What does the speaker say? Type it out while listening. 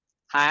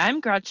Hi, I'm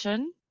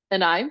Gretchen,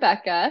 And I'm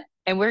Becca.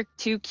 and we're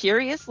two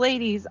curious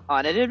ladies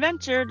on an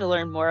adventure to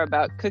learn more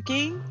about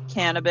cooking,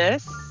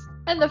 cannabis.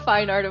 And the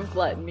fine art of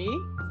gluttony.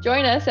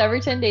 Join us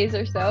every 10 days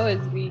or so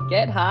as we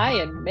get high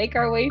and make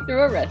our way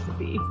through a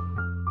recipe.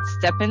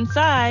 Step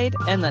inside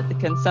and let the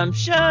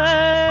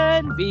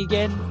consumption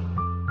begin.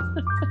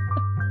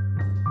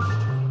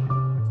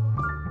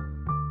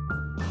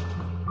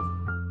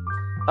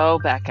 Oh,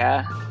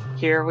 Becca,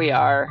 here we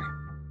are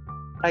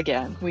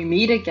again. We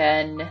meet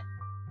again.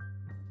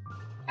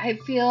 I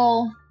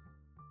feel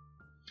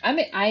I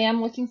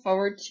am looking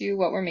forward to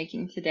what we're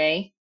making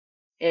today.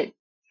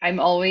 I'm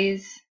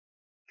always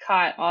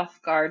caught off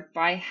guard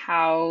by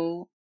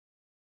how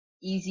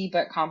easy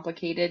but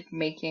complicated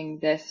making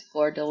this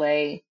fleur de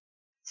lis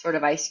sort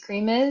of ice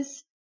cream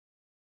is.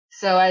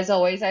 So as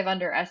always, I've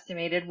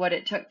underestimated what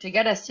it took to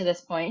get us to this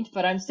point,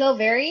 but I'm still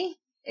very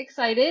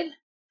excited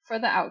for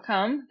the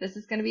outcome. This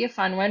is going to be a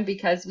fun one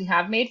because we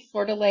have made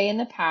fleur de lis in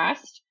the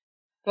past,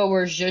 but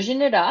we're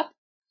zhuzhing it up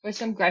with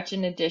some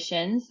Gretchen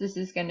additions. This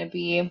is going to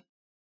be a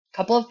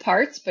couple of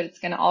parts, but it's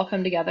going to all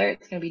come together.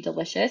 It's going to be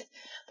delicious.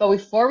 But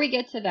before we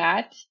get to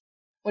that,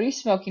 what are you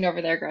smoking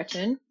over there,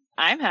 Gretchen?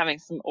 I'm having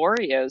some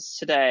Oreos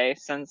today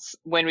since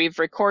when we've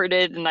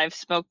recorded and I've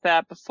smoked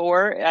that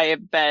before, I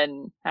have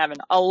been having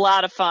a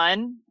lot of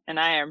fun and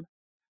I am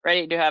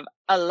ready to have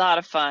a lot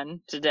of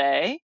fun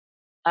today.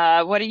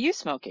 What are you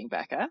smoking,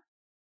 Becca?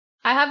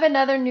 I have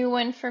another new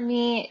one for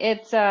me.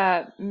 It's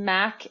a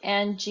Mac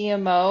and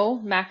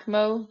GMO,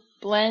 Macmo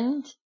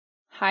blend,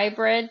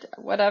 hybrid,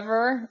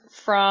 whatever,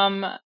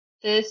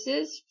 this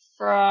is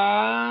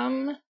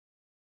from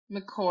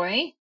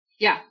McCoy.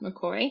 Yeah,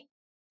 McCoy.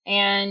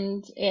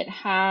 And it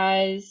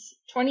has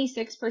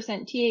 26%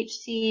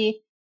 THC,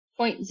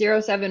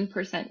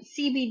 0.07%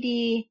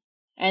 CBD,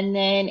 and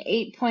then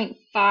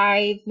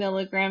 8.5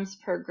 milligrams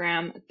per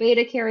gram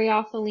beta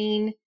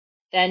caryophyllene,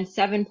 then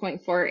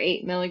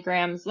 7.48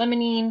 milligrams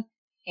limonene,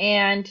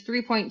 and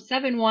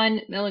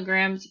 3.71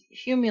 milligrams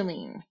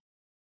humulene.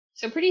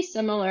 So pretty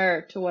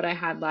similar to what I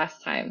had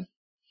last time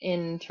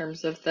in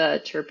terms of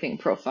the terpene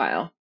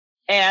profile.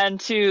 And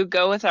to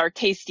go with our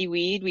tasty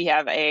weed, we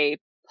have a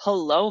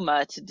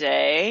Paloma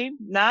today.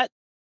 Not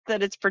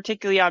that it's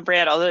particularly on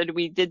brand, although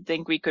we did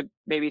think we could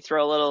maybe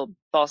throw a little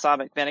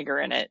balsamic vinegar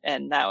in it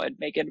and that would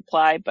make it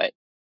apply, but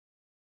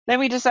then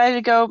we decided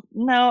to go,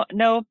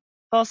 no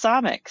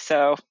balsamic.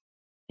 So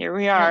here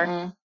we are,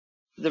 Mm-mm.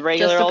 the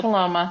regular Just a old,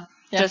 Paloma.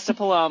 Yeah. just a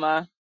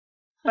Paloma.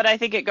 But I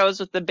think it goes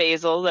with the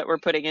basil that we're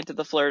putting into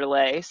the fleur de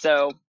lis,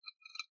 so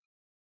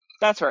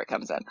that's where it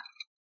comes in.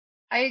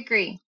 I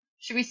agree.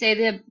 Should we say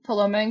the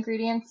Paloma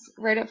ingredients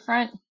right up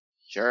front?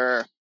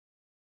 Sure.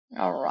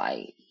 All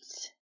right.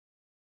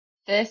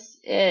 This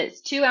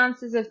is 2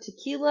 ounces of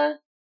tequila,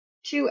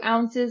 2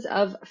 ounces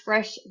of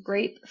fresh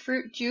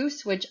grapefruit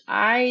juice, which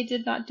I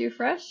did not do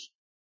fresh,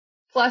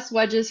 plus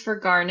wedges for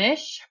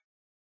garnish,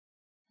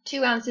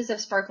 2 ounces of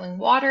sparkling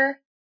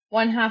water,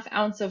 1/2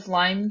 ounce of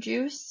lime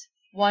juice,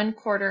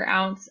 1/4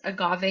 ounce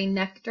agave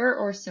nectar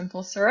or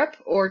simple syrup,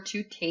 or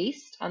to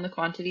taste on the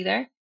quantity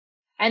there,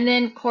 and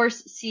then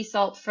coarse sea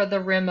salt for the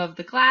rim of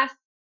the glass,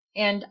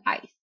 and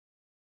ice.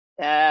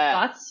 Yeah.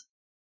 Thoughts?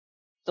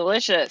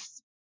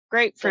 Delicious.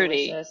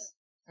 Grapefruity. Delicious.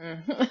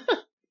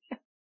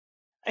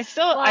 I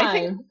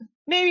think Lime.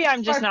 maybe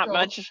I'm just not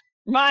Sparkle.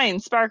 mine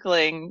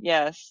sparkling,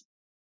 yes.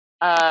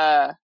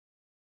 Much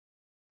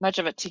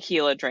of a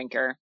tequila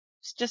drinker.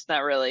 It's just not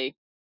really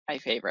my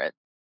favorite.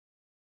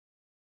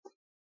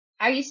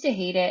 I used to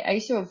hate it. I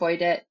used to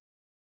avoid it,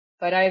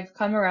 but I've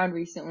come around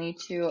recently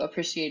to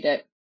appreciate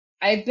it.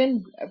 I've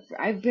been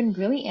I've been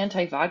really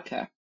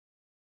anti-vodka.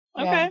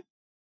 Yeah. Okay.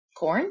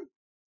 Corn?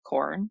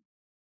 Corn.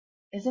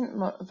 Isn't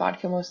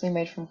vodka mostly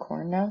made from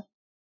corn now?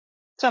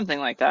 Something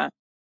like that.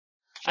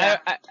 Yeah.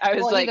 I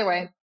was Well, like, either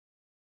way,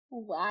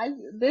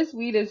 this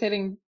weed is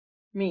hitting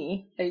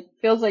me. It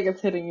feels like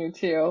it's hitting you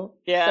too.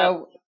 yeah,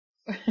 So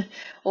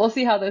we'll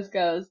see how this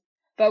goes.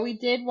 But we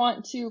did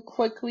want to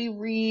quickly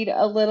read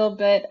a little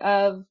bit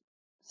of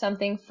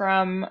something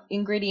from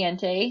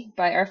Ingrediente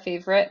by our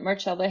favorite,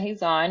 Marcella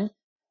Hazan.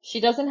 She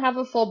doesn't have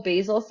a full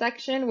basil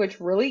section, which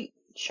really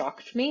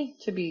shocked me,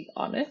 to be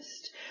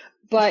honest.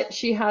 But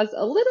she has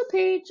a little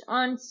page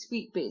on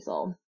sweet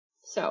basil.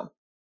 So,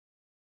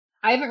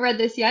 I haven't read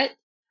this yet.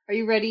 Are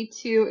you ready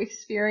to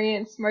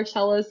experience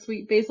Marcella's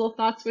sweet basil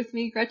thoughts with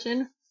me,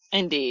 Gretchen?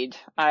 indeed.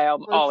 I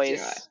am Let's do it.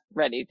 always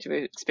ready to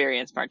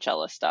experience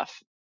Marcella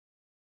stuff.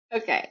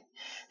 Okay.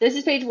 This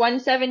is page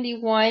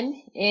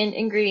 171 in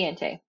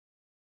Ingrediente.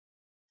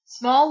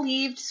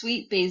 Small-leaved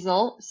sweet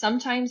basil,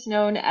 sometimes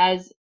known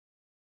as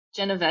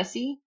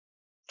Genovese,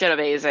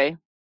 Genovese.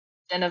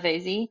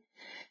 Genovese,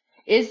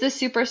 is the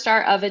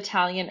superstar of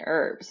Italian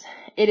herbs.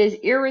 It is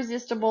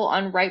irresistible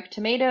on ripe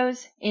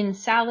tomatoes, in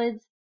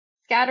salads,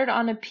 scattered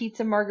on a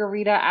pizza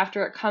margherita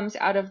after it comes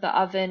out of the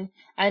oven,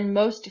 and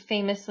most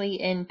famously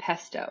in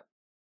pesto.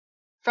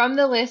 From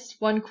the list,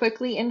 one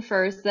quickly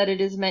infers that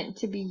it is meant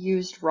to be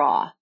used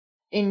raw.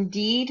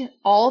 Indeed,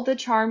 all the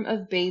charm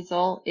of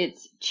basil,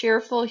 its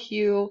cheerful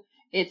hue,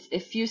 Its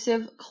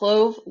effusive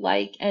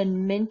clove-like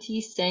and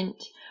minty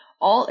scent,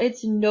 all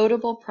its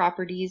notable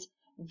properties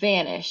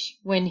vanish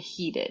when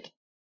heated.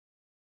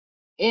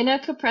 In a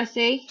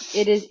caprese,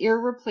 it is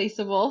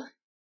irreplaceable.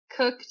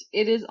 Cooked,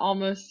 it is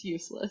almost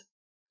useless.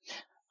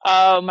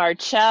 Oh,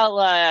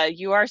 Marcella,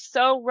 you are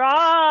so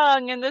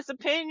wrong in this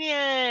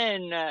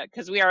opinion,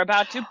 because we are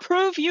about to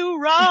prove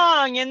you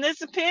wrong in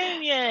this I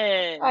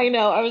opinion.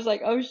 know. I was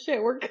like, oh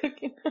shit, we're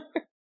cooking.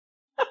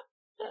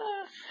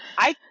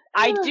 I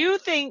I do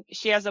think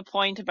she has a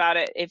point about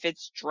it. If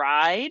it's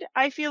dried,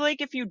 I feel like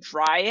if you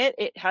dry it,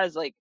 it has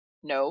like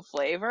no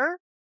flavor.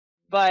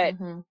 But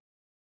hmm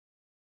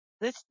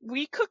this,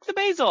 we cook the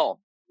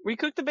basil. We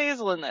cook the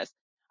basil in this.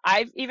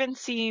 I've even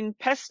seen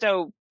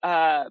pesto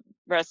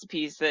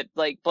recipes that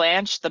like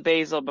blanch the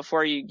basil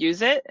before you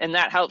use it, and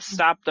that helps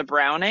stop the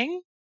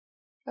browning.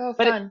 Oh,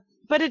 But fun.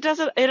 it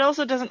doesn't, it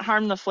also doesn't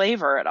harm the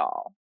flavor at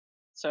all.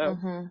 So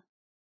hmm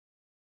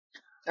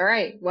All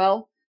right.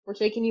 Well, we're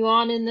taking you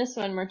on in this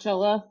one,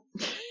 Marcella.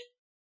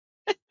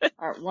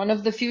 One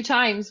of the few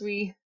times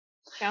we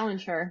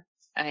challenge her.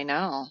 I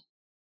know.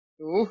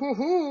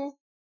 Ooh-hoo-hoo.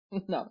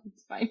 No,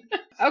 it's fine.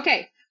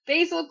 Okay.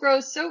 Basil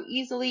grows so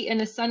easily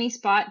in a sunny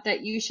spot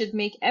that you should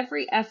make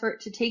every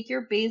effort to take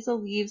your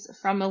basil leaves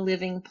from a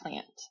living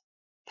plant.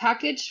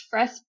 Packaged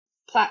fresh,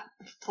 pla-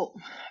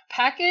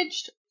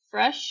 packaged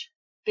fresh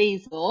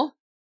basil,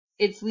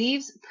 its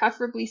leaves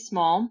preferably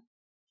small,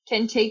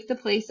 can take the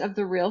place of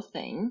the real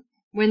thing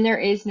when there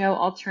is no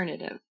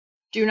alternative.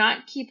 Do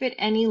not keep it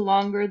any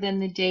longer than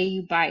the day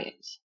you buy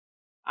it.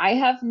 I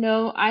have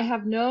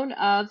known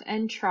of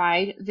and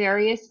tried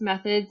various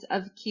methods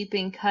of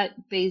keeping cut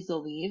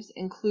basil leaves,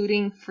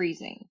 including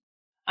freezing.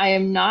 I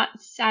am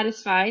not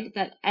satisfied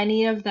that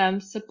any of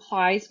them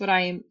supplies what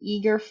I am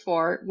eager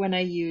for when I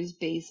use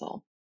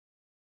basil.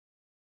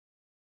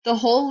 The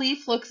whole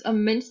leaf looks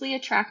immensely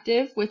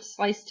attractive with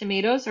sliced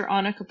tomatoes or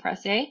on a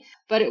caprese,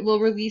 but it will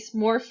release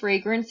more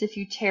fragrance if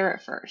you tear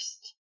it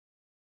first.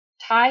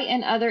 Thai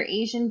and other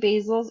Asian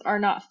basils are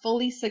not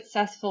fully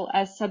successful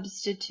as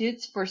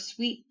substitutes for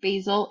sweet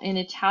basil in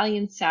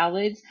Italian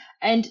salads,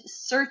 and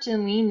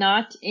certainly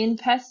not in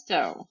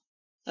pesto.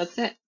 That's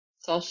it.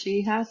 That's all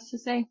she has to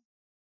say.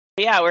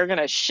 Yeah, we're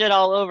gonna shit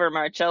all over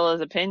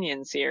Marcella's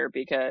opinions here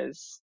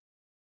because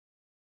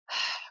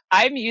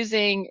I'm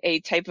using a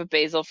type of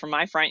basil from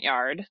my front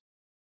yard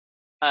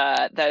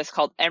that is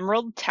called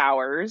Emerald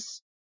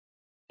Towers,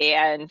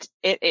 and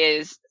it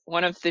is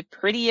one of the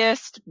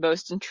prettiest,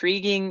 most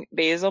intriguing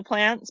basil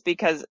plants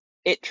because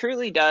it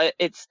truly does.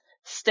 It's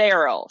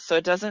sterile, so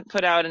it doesn't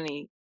put out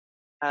any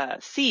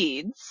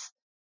seeds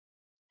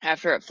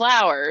after it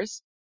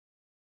flowers,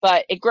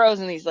 but it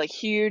grows in these like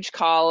huge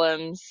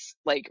columns,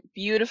 like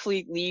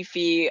beautifully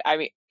leafy. I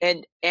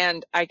mean,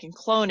 and I can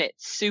clone it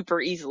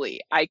super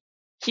easily. I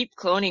keep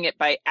cloning it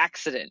by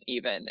accident,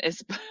 even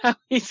is how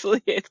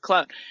easily it's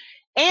cloned.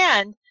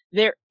 And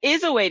there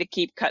is a way to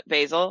keep cut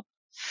basil.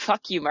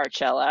 Fuck you,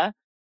 Marcella.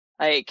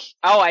 Like,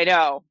 oh, I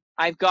know.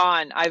 I've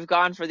gone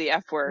for the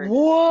F word.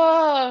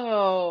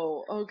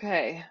 Whoa.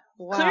 Okay.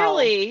 Wow.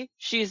 Clearly,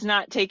 she's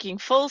not taking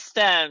full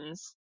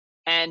stems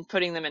and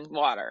putting them in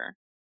water.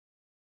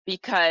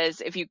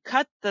 Because if you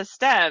cut the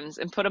stems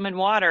and put them in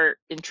water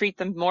and treat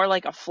them more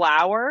like a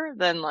flower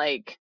than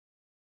like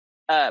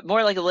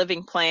more like a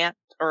living plant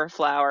or a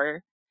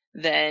flower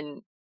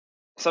than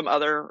some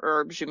other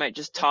herbs you might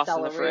just Like toss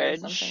in the celery or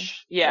something.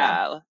 fridge. Yeah.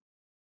 Yeah.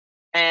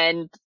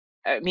 And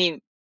I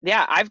mean,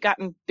 yeah, I've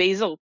gotten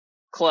basil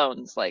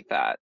clones like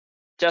that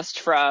just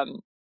from,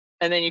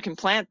 and then you can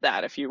plant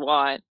that if you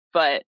want,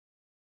 but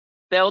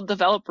they'll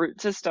develop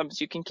root systems.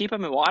 You can keep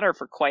them in water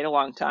for quite a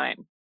long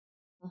time.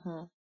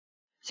 hmm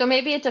So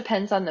maybe it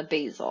depends on the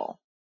basil,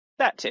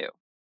 That too.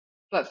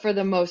 but for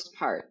the most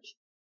part,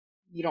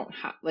 you don't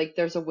have, like,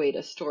 there's a way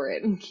to store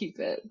it and keep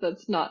it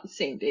that's not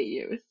same day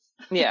use.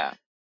 Yeah.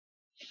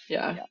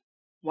 Yeah. Yeah.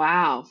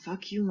 Wow.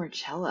 Fuck you,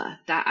 Marcella.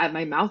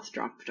 My mouth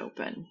dropped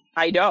open.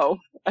 I know.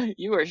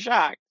 You were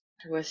shocked.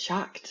 I was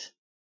shocked.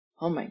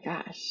 Oh my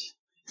gosh.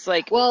 It's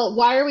like, Well,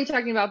 why are we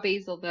talking about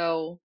basil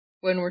though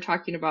when we're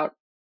talking about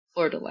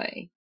fleur de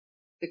lis?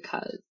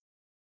 Because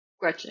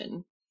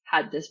Gretchen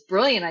had this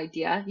brilliant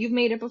idea. You've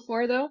made it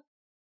before though?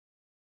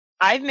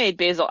 I've made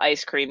basil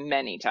ice cream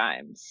many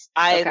times.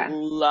 I Okay.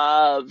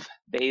 love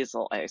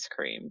basil ice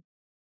cream,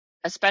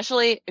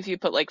 especially if you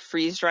put like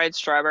freeze-dried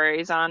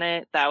strawberries on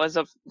it. That was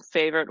a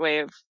favorite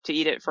way to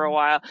eat it for a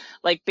while.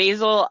 Like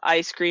basil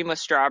ice cream with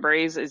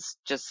strawberries is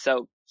just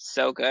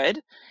so good.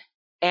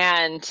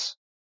 And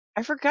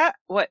I forgot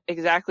where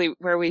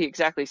we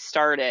exactly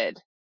started.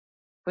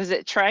 Was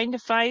it trying to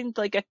find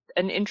like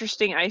an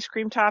interesting ice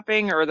cream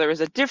topping, or there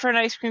was a different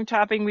ice cream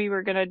topping we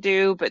were gonna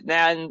do, but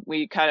then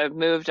we kind of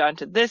moved on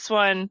to this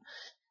one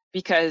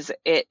because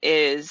it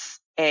is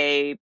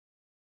a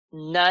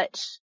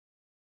nut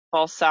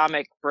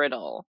balsamic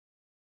brittle,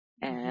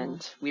 hmm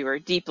and we were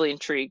deeply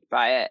intrigued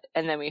by it.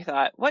 And then we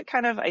thought, what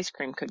kind of ice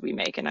cream could we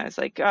make? And I was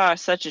like, oh,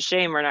 such a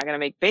shame we're not going to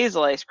make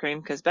basil ice cream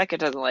because Becca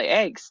doesn't lay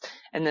eggs.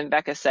 And then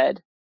Becca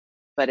said,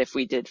 but if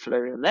we did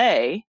fleur de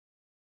lis,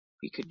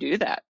 we could do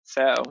that.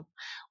 So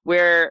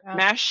we're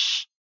Yeah.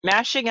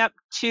 mashing up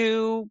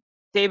 2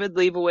 David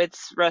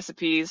Leibowitz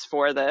recipes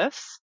for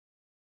this.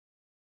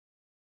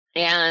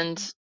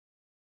 And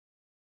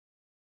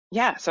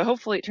yeah, so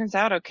hopefully it turns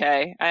out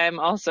okay. I'm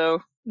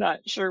also not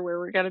sure where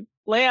we're going to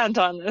land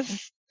on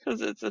this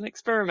because it's an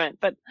experiment,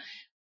 but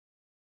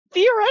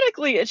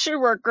theoretically it should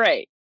work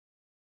great.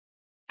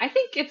 I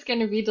think it's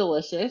going to be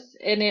delicious,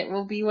 and it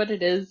will be what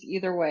it is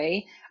either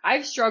way.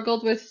 I've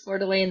struggled with fleur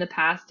de lis in the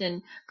past,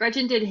 and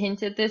Gretchen did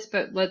hint at this,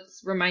 but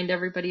let's remind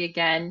everybody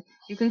again.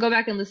 You can go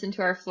back and listen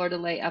to our fleur de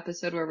lis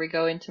episode where we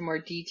go into more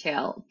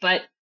detail.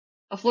 But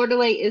a fleur de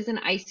lis is an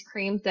ice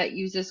cream that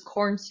uses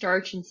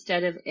cornstarch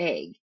instead of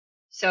egg.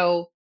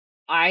 So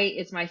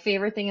it's my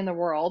favorite thing in the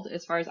world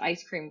as far as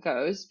ice cream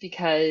goes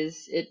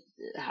because it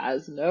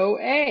has no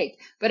egg,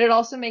 but it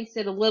also makes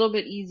it a little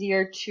bit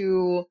easier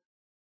to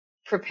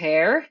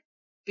prepare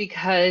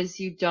because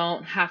you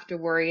don't have to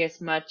worry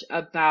as much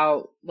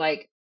about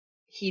like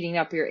heating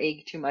up your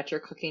egg too much or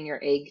cooking your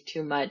egg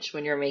too much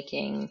when you're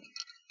making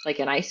like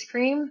an ice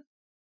cream.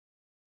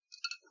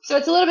 So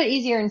it's a little bit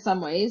easier in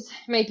some ways.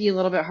 It might be a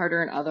little bit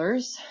harder in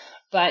others,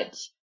 but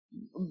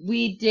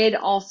we did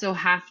also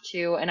have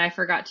to, and I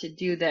forgot to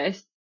do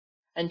this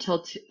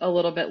until a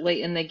little bit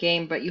late in the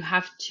game, but you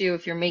have to,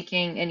 if you're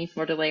making any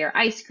fleur de lis or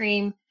ice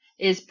cream,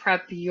 is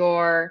prep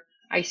your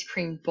ice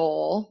cream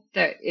bowl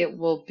that it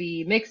will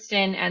be mixed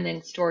in and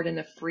then stored in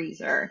the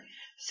freezer.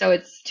 So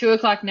it's 2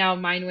 o'clock now.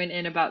 Mine went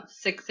in about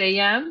 6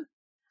 a.m.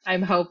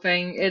 I'm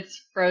hoping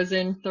it's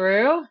frozen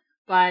through,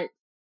 but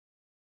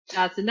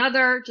that's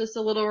just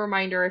a little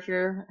reminder if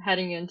you're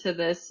heading into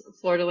this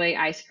fleur de lis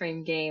ice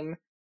cream game.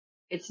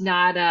 It's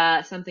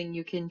not something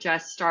you can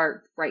just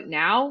start right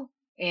now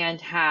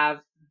and have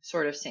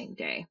sort of same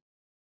day.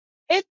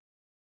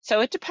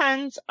 So it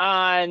depends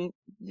on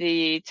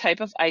the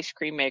type of ice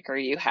cream maker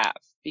you have.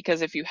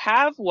 Because if you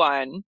have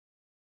one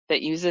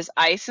that uses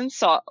ice and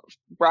salt,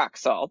 rock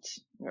salt,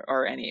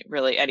 or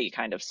any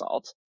kind of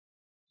salt,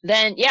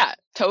 then yeah,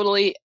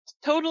 totally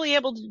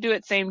able to do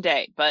it same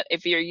day. But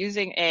if you're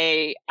using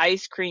a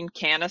ice cream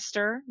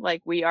canister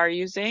like we are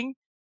using,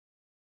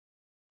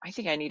 I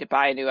think I need to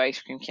buy a new ice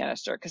cream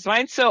canister because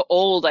mine's so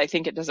old, I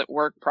think it doesn't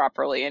work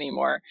properly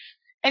anymore.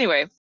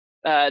 Anyway,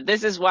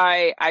 this is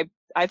why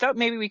I thought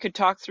maybe we could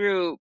talk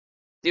through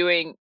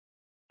doing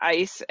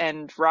ice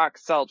and rock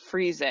salt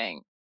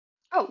freezing.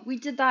 Oh, we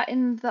did that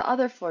in the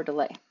other fleur de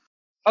lis.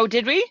 Oh,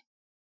 did we?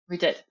 We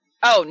did.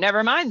 Oh,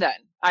 never mind then.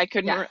 I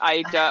couldn't,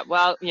 Yeah.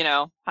 well,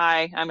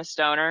 hi, I'm a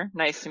stoner.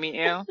 Nice to meet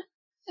you.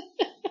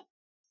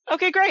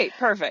 Okay, great.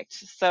 Perfect.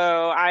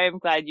 So I'm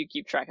glad you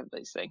keep track of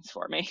these things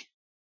for me.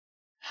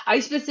 I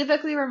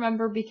specifically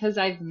remember because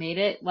I've made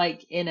it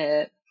like in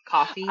a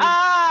coffee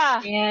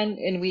Ah! can,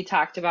 and we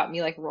talked about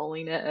me like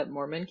rolling it at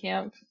Mormon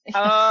camp.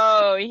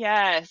 Oh,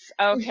 yes.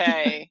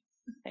 Okay.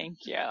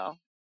 Thank you.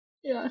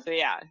 Yeah. So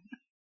yeah,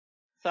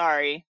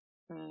 sorry.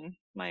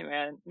 My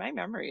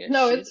memory is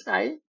No, shit. it's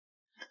fine.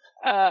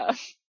 Uh,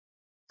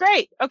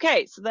 Great.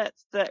 Okay, so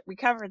that's that. We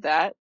covered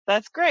that.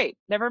 That's great.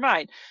 Never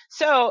mind.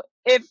 So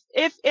if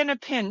in a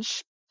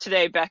pinch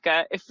today,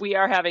 Becca, if we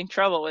are having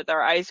trouble with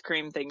our ice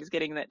cream things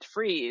getting that to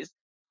freeze,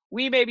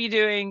 we may be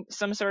doing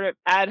some sort of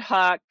ad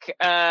hoc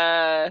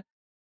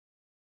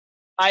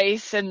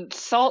ice and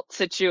salt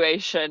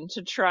situation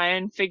to try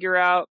and figure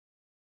out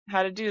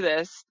how to do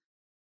this.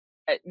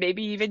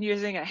 Maybe even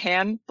using a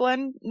hand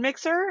blend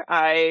mixer.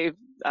 I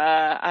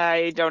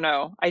don't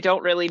know. I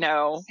don't really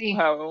know See.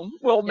 how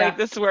we'll make Yeah,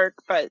 this work,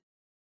 but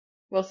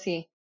we'll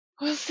see.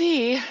 we'll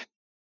see.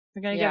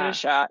 We're gonna give it a Yeah.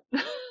 shot.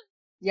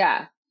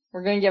 Yeah.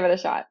 We're gonna give it a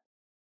shot.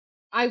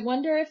 I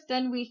wonder if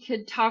then we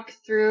could talk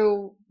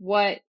through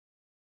what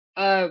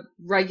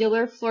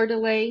regular fleur de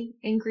lis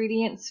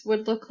ingredients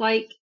would look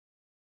like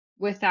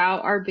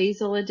without our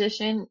basil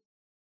addition.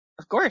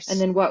 Of And course.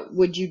 then what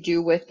would you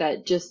do with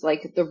that? Just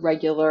like the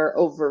regular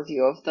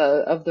overview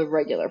of the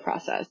regular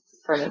process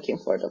for making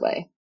fleur de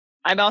lis.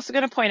 I'm also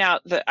going to point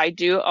out that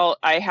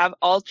I have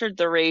altered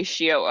the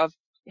ratio of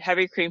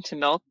heavy cream to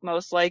milk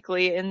most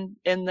likely in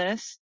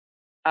this.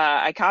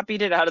 I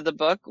copied it out of the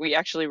book. We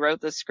actually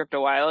wrote this script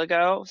a while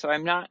ago, so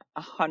I'm not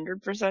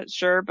 100%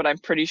 sure, but I'm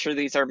pretty sure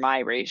these are my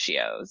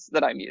ratios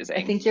that I'm I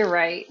using. think you're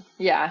right.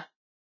 Yeah.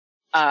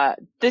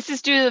 This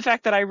is due to the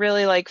fact that I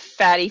really like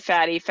fatty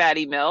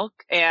milk,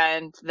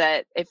 and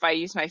that if I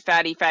use my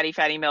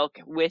fatty milk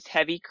with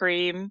heavy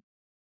cream,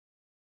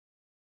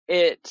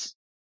 it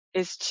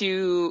is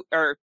too,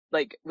 or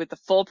like with the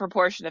full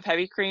proportion of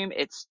heavy cream,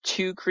 it's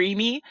too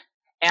creamy.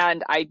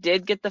 And I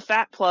did get the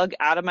fat plug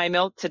out of my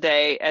milk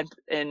today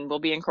and we'll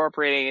be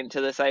incorporating it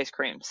into this ice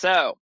cream.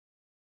 So,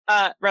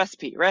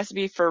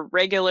 recipe for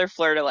regular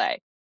fleur de lis.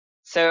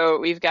 So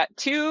we've got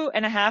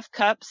 2.5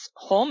 cups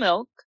whole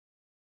milk,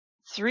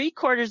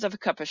 3/4 of a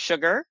cup of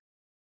sugar,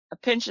 a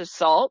pinch of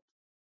salt,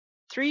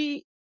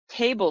 3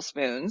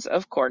 tablespoons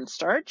of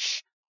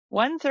cornstarch,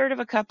 1/3 of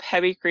a cup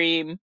heavy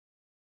cream,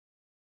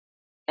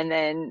 and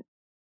then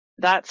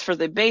that's for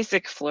the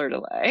basic fleur de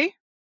lis.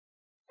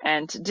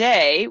 And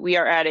today we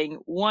are adding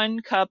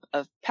 1 cup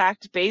of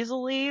packed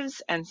basil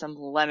leaves and some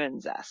lemon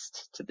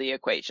zest to the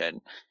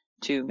equation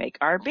to make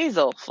our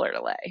basil fleur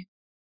de lait.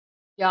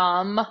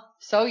 Yum.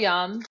 So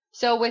yum.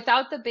 So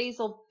without the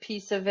basil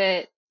piece of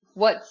it,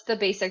 what's the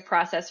basic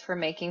process for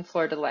making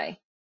fleur de lis?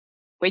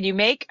 When you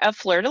make a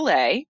fleur de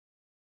lait,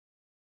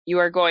 you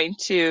are going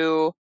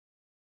to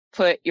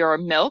put your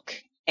milk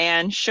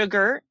and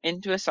sugar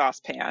into a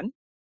saucepan,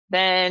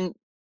 then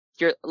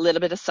a little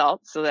bit of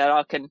salt so that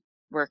all can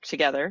work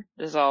together,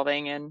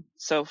 dissolving and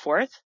so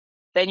forth.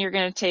 Then you're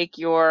going to take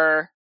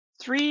your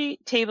 3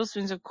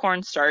 tablespoons of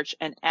cornstarch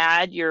and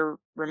add your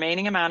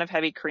remaining amount of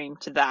heavy cream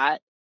to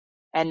that.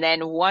 And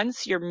then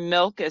once your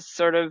milk is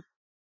sort of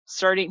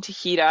starting to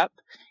heat up,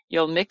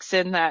 you'll mix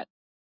in that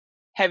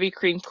heavy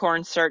cream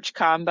cornstarch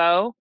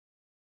combo,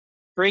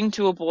 bring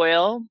to a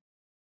boil,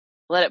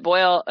 let it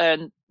boil,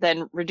 and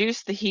then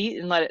reduce the heat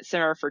and let it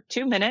simmer for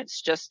 2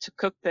 minutes just to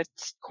cook the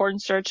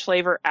cornstarch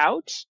flavor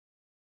out,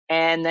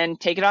 and then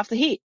take it off the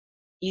heat.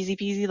 Easy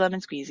peasy lemon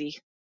squeezy.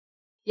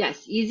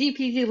 Yes, easy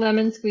peasy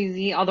lemon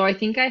squeezy, although I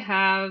think I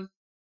have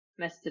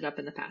messed it up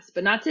in the past,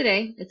 but not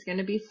today. It's going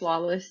to be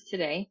flawless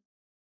today.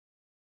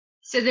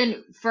 So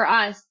then for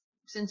us,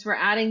 since we're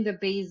adding the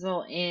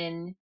basil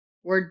in,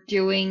 we're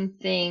doing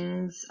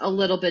things a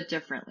little bit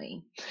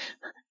differently.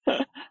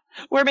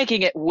 We're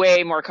making it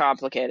way more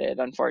complicated,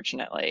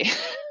 unfortunately.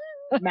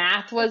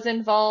 Math was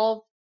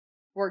involved.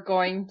 We're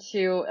going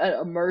to,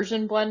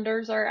 immersion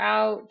blenders are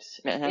out.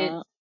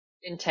 It's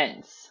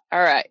intense.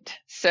 All right,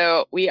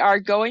 so we are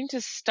going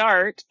to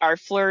start our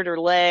fleur de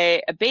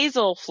lis, a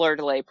basil fleur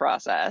de lis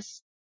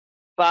process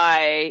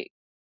by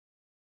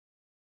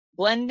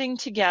blending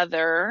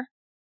together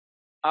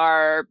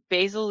our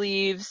basil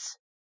leaves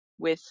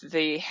with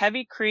the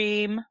heavy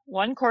cream,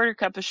 1/4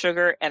 cup of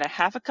sugar, and a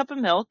 1/2 cup of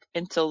milk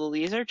until the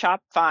leaves are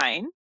chopped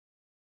fine.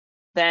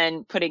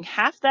 Then putting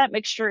half that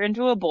mixture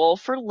into a bowl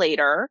for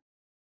later,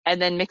 and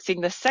then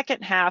mixing the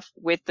second half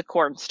with the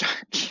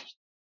cornstarch.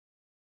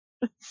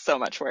 So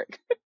much work.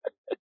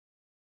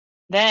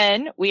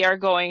 Then we are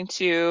going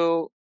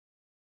to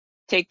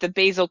take the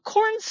basil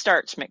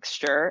cornstarch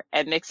mixture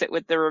and mix it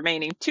with the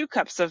remaining 2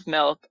 cups of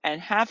milk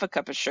and 1/2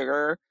 cup of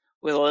sugar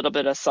with a little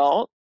bit of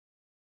salt,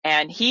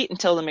 and heat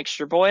until the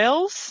mixture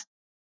boils.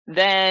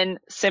 Then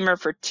simmer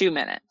for 2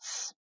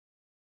 minutes.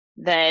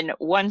 Then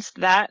once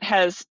that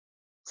has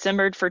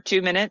simmered for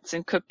 2 minutes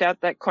and cooked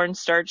out that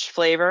cornstarch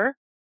flavor,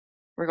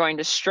 we're going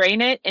to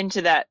strain it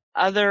into that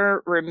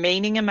other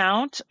remaining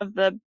amount of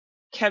the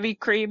heavy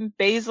cream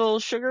basil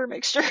sugar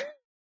mixture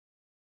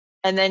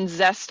and then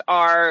zest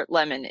our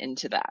lemon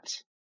into that.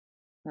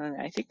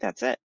 And I think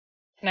that's it.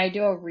 Can I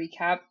do a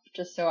recap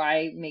just so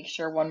I make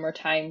sure one more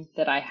time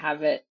that I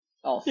have it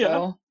Yeah.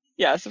 also?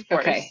 Yes, of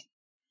course. Okay.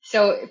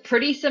 So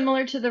pretty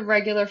similar to the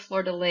regular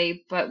fleur de lis,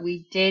 but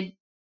we did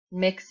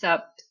mix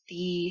up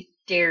the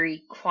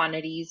dairy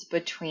quantities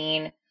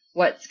between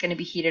what's going to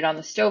be heated on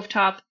the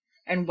stovetop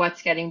and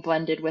what's getting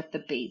blended with the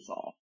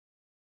basil.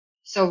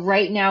 So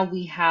right now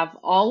we have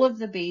all of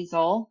the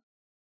basil,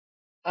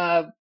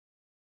 a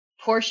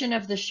portion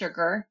of the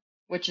sugar,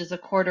 which is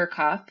 1/4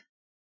 cup,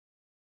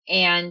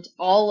 and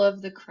all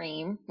of the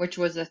cream, which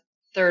was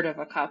 1/3 of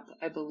a cup,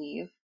 I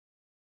believe,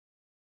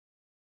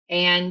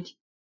 and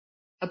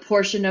a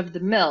portion of the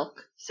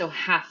milk, so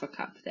 1/2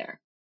 cup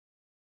there.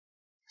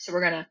 So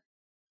we're going to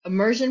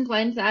immersion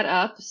blend that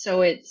up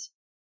so it's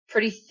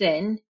pretty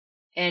thin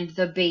and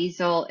the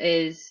basil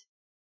is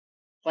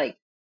like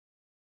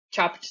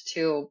chopped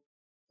to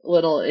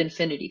little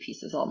infinity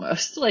pieces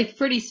almost, like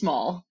pretty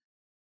small.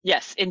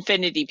 Yes,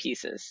 infinity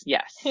pieces.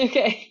 Yes.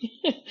 Okay.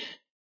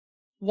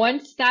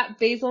 Once that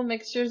basil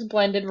mixture is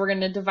blended, we're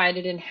going to divide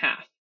it in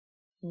half.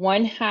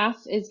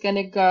 1/2 is going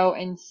to go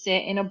and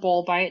sit in a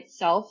bowl by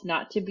itself,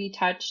 not to be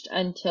touched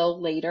until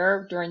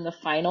later during the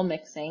final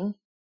mixing.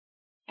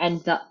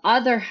 And the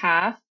other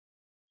half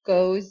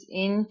goes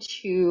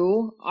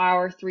into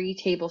our 3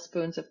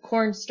 tablespoons of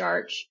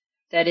cornstarch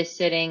that is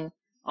sitting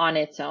on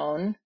its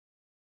own.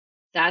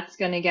 That's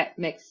going to get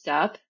mixed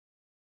up.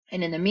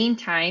 And in the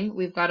meantime,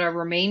 we've got our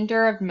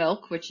remainder of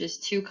milk, which is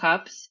 2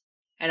 cups,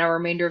 and our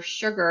remainder of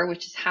sugar,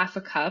 which is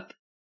 1/2 cup,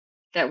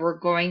 that we're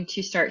going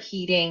to start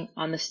heating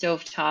on the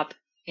stovetop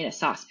in a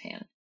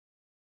saucepan.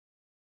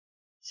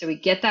 So we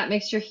get that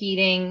mixture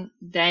heating,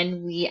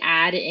 then we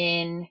add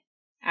in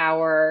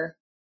our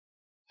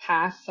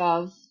 1/2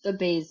 of the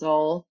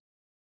basil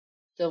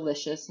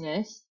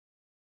deliciousness,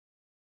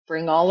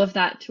 bring all of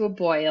that to a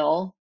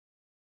boil,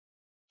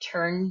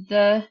 turn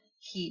the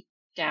heat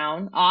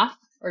down, off,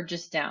 or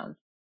just down?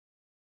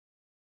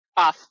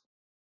 Off.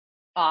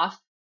 Off.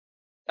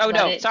 Oh, Let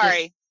no, it just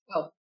sorry.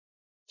 go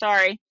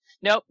Sorry.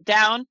 Nope,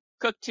 down,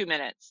 cook 2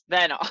 minutes,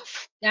 then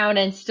off. down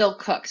and still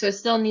cook. So it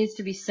still needs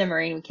to be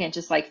simmering. We can't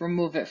just like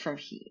remove it from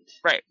heat.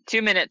 Right,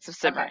 2 minutes of Okay.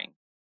 simmering.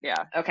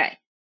 Yeah. Okay.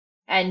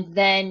 And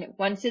then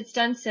once it's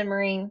done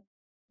simmering,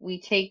 we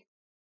take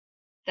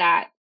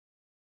that,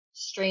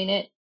 strain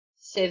it,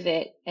 sieve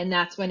it, and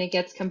that's when it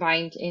gets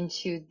combined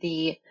into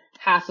the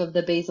half of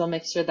the basil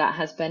mixture that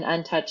has been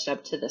untouched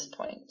up to this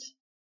point.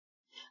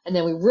 And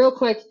then we real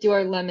quick do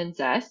our lemon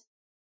zest.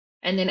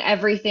 And then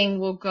everything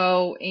will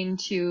go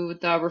into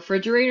the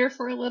refrigerator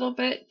for a little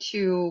bit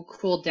to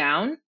cool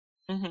down.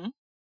 Mm-hmm.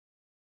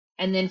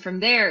 And then from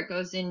there, it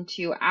goes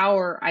into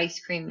our ice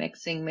cream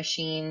mixing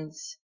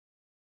machines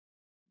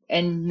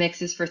and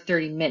mixes for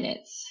 30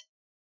 minutes.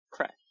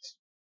 Correct.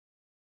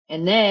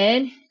 And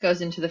then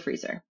goes into the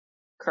freezer.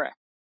 Correct.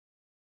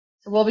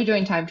 So we'll be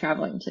doing time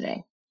traveling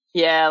today.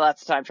 Yeah,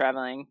 lots of time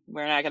traveling.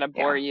 We're not gonna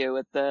bore Yeah. you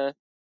with the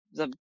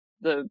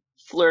the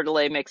fleur de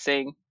lis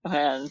mixing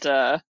and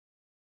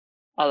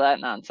all that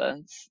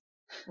nonsense.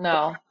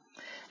 No,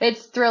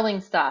 it's thrilling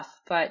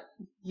stuff, but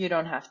you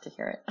don't have to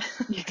hear it.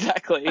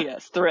 Exactly,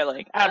 yes.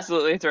 Thrilling.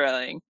 Absolutely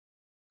thrilling.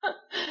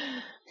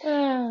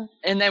 And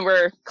then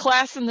we're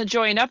classing the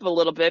joint up a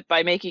little bit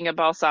by making a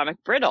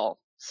balsamic brittle.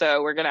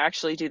 So we're going to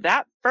actually do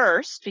that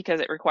first because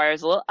it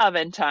requires a little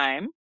oven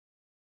time.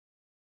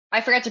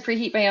 I forgot to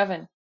preheat my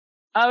oven.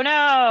 Oh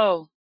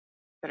no!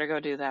 Better go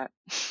do that.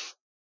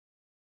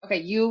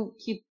 Okay, you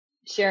keep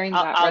sharing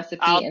I'll, that I'll, recipe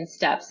I'll, and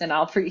steps, and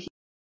I'll preheat.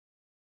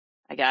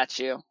 I got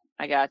you.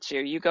 I got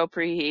you. You go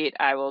preheat.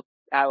 I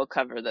will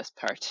cover this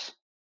part.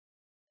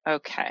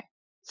 Okay.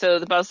 So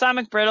the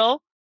balsamic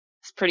brittle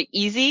is pretty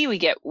easy. We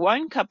get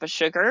 1 cup of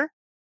sugar,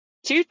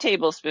 2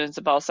 tablespoons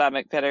of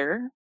balsamic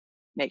vinegar.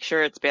 Make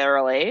sure it's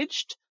barrel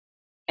aged.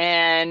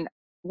 And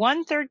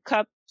 1/3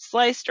 cup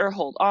sliced or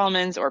whole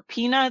almonds or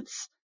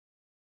peanuts.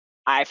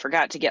 I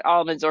forgot to get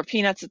almonds or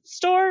peanuts at the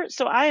store,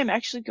 so I am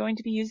actually going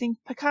to be using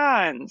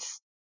pecans.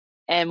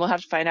 And we'll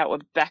have to find out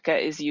what Becca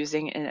is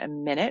using in a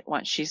minute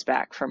once she's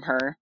back from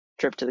her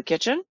trip to the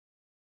kitchen.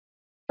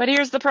 But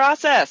here's the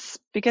process,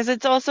 because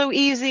it's also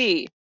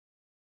easy.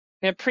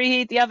 I'm going to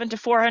preheat the oven to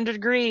 400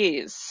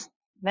 degrees.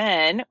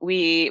 Then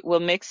we will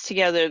mix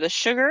together the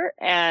sugar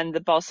and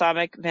the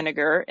balsamic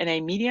vinegar in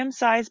a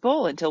medium-sized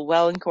bowl until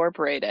well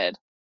incorporated.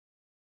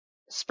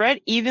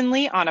 Spread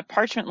evenly on a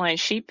parchment-lined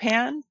sheet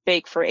pan,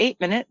 bake for 8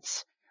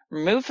 minutes,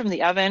 remove from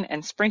the oven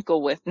and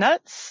sprinkle with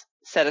nuts,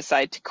 set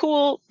aside to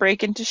cool,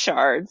 break into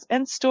shards,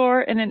 and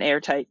store in an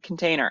airtight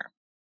container.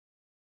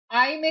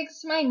 I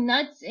mixed my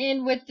nuts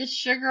in with the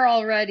sugar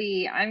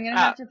already. I'm gonna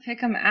Ah, have to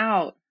pick them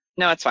out.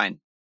 no, it's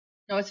fine.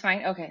 No, it's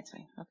fine. Okay, it's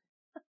fine. Okay.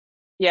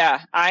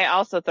 Yeah, I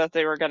also thought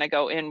they were going to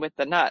go in with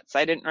the nuts.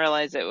 I didn't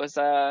realize it was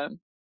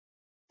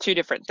 2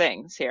 different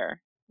things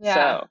here. Yeah,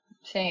 So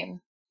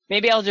shame.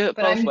 maybe I'll do it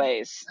But both I'm.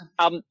 ways.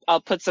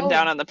 I'll put some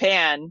down Oh. on the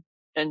pan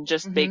and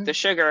just bake Mm-hmm. the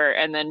sugar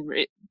and then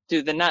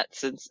do the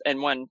nuts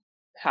in one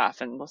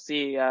half, and we'll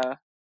see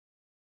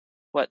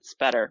what's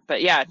better.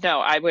 But yeah, no,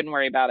 I wouldn't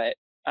worry about it.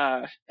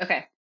 Uh,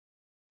 Okay.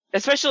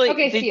 especially,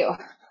 Okay, Theo.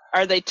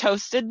 are they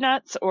toasted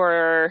nuts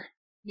or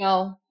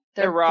No,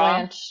 they're they're raw?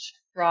 blanched,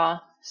 raw,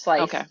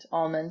 Okay, sliced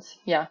almonds.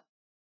 Yeah.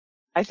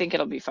 I think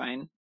it'll be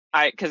fine.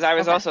 Because I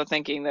was Okay. also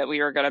thinking that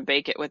we were gonna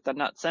bake it with the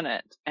nuts in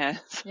it, and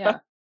so Yeah.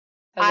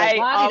 I was like, I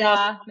la di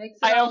almost, da, mix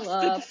it all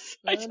up.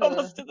 I Da, da.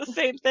 almost did the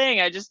same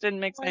thing. I just didn't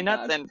mix Oh my my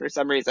nuts gosh. in for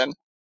some reason.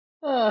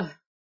 Ugh.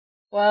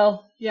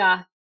 Well,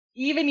 yeah.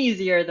 Even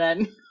easier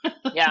then.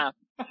 Yeah,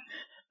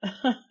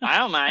 I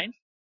don't mind.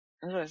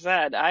 As I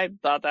said, I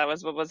thought that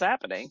was what was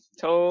happening.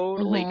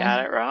 Totally got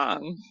hmm it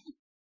wrong.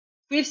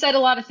 We've said a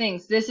lot of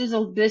things. This is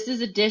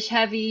a dish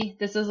heavy.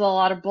 This is a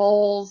lot of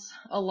bowls,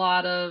 a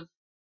lot of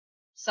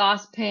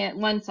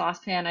one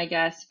saucepan, I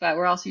guess, but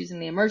we're also using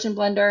the immersion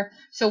blender.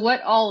 So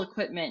what all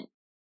equipment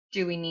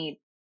do we need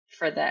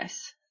for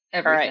this?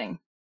 All right. Everything.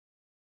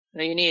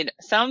 So you need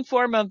some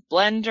form of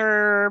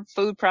blender,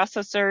 food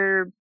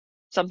processor,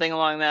 something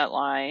along that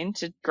line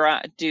to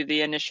do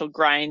the initial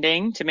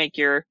grinding to make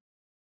your,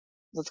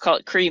 let's call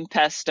it cream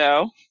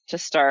pesto to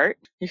start,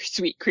 your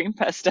sweet cream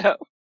pesto.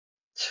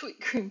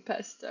 Sweet cream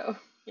pesto.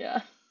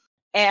 Yeah.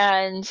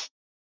 And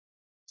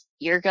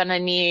you're gonna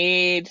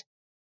need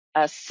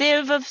a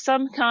sieve of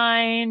some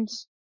kind,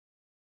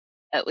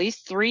 at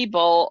least 3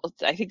 bowls,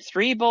 I think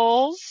 3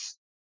 bowls,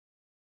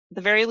 at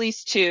the very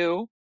least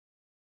 2,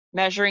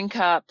 measuring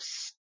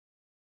cups,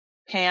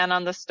 pan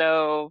on the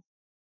stove,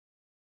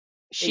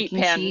 sheet Baking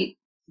pan, sheet.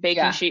 baking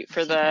Yeah. sheet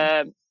for Sheet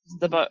pan.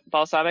 the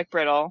balsamic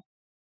brittle.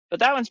 But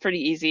that one's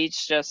pretty easy.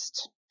 It's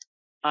just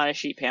on a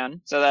sheet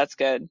pan, so that's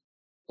good.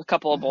 A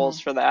couple of Mm-hmm.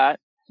 bowls for that.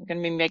 I'm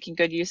gonna be making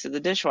good use of the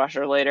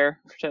dishwasher later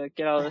to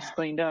get all this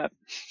cleaned up.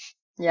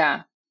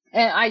 Yeah.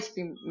 An ice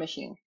cream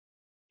machine.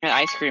 An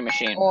ice cream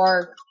machine.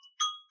 Or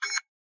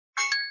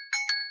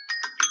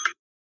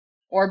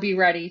be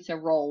ready to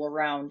roll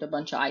around a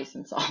bunch of ice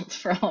and salt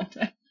for a long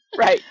time.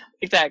 Right,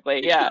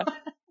 exactly, yeah.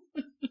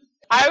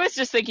 I was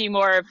just thinking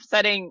more of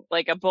setting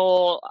like a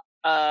bowl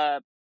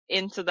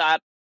into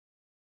that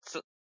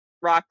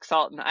rock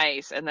salt and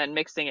ice and then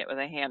mixing it with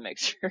a hand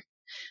mixture.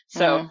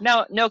 So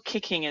Mm. no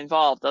kicking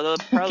involved, although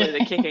probably the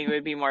Okay. kicking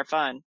would be more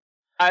fun.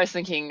 I was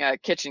thinking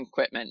kitchen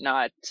equipment,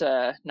 not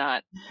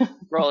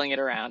rolling it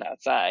around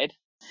outside.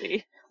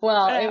 See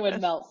Well, what it would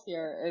happens. melt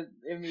here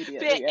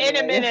immediately In a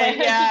anyway if I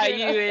minute, had to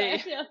yeah, do it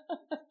outside.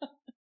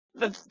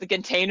 Yeah. the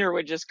container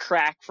would just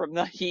crack from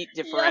the heat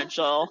Yeah.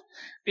 differential.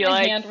 Be My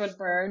like, hand would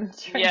burn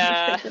trying to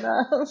yeah, pick it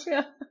up.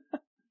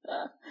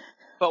 Yeah.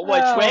 But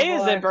which Oh way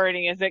is it boy.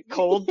 burning? Is it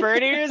cold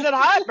burning or is it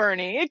hot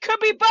burning? It could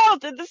be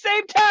both at the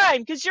same time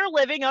because you're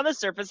living on the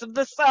surface of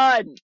the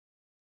sun. Jesus.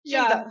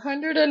 Yeah,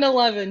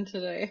 111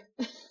 today.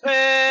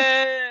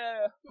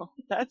 That's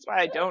why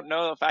I don't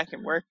know if I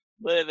can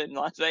live in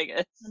Las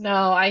Vegas.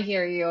 No, I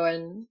hear you,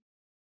 and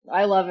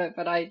I love it,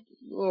 but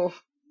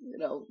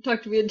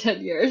talk to me in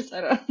 10 years. I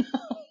don't know.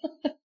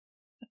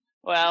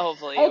 Well,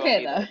 hopefully you won't Okay,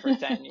 be there for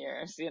though. 10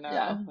 years,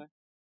 Yeah,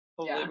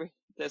 Hopefully yeah.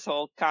 this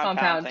whole compound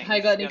Compound. thing High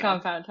is gluttony gonna.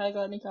 compound. High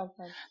gluttony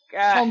compound.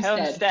 Homestead.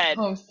 Homestead.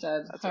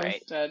 Homestead. That's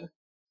right. Homestead.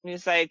 You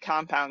say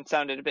compound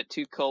sounded a bit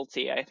too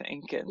culty, I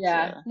think, and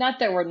Yeah, not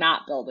that we're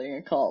not building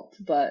a cult,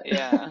 but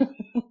yeah.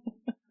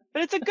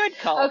 But it's a good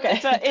cult. okay.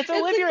 It's a It's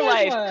live a your good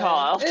life one.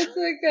 cult. It's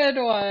a good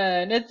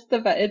one. It's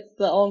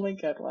the only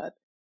good one.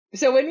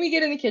 So when we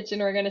get in the kitchen,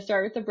 we're going to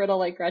start with the brittle,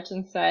 like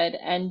Gretchen said,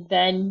 and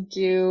then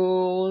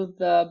do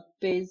the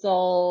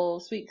basil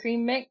sweet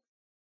cream mix.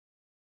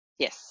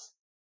 Yes.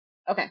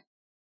 Okay.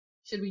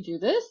 Should we do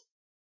this?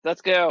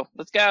 Let's go.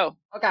 Let's go.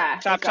 Okay.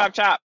 Chop, Let's go. chop,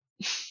 chop.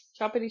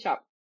 Choppity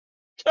chop.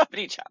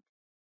 Choppity chop.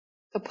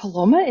 The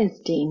Paloma is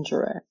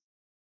dangerous.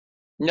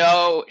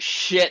 No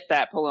shit,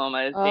 that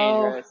Paloma is Oh,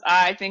 dangerous.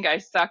 I think I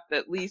sucked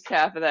at least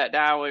half of that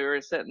down when we were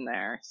sitting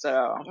there.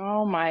 So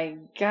oh my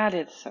God,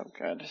 it's so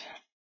good.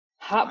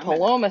 Hot I'm gonna.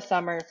 Paloma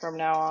summer from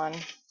now on.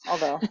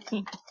 Although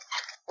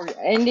we're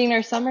ending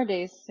our summer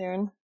days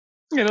soon.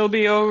 It'll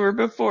be over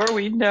before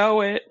we know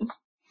it.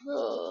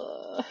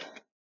 Ugh.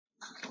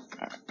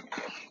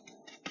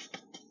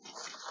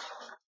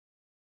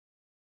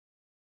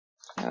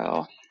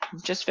 So I'm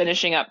just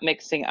finishing up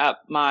mixing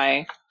up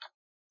my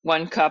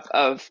 1 cup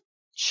of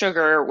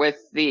sugar with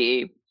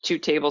the 2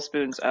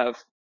 tablespoons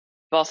of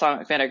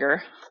balsamic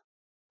vinegar.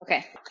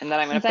 Okay. And then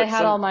I'm gonna Since I put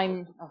had all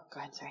mine. Oh, go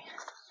ahead. Sorry.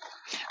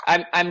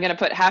 I'm gonna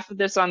put half of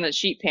this on the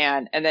sheet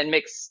pan and then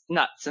mix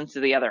nuts into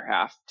the other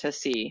half to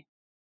see.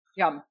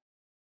 Yum.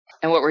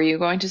 And what were you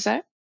going to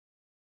say?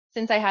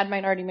 Since I had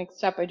mine already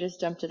mixed up, I just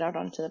dumped it out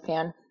onto the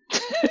pan.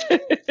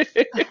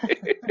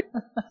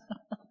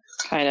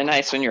 Kind of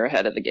nice when you're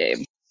ahead of the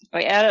game.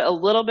 I added a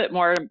little bit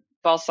more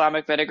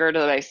balsamic vinegar to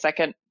my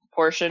second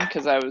portion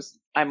because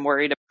I'm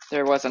worried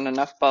there wasn't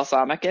enough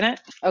balsamic in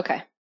it.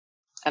 Okay.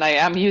 And I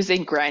am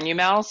using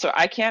granule, so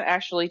I can't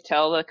actually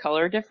tell the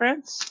color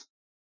difference.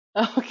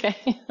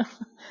 Okay.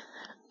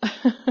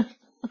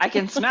 I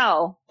can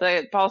smell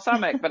the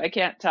balsamic, but I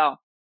can't tell.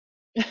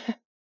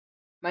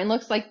 Mine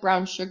looks like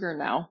brown sugar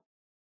now.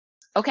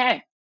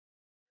 Okay.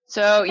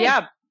 So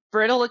yeah,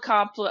 brittle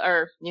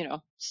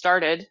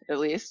started at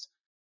least.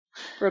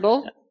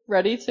 Brittle,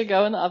 ready to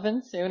go in the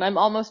oven soon. I'm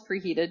almost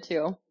preheated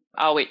too.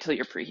 I'll wait till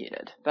you're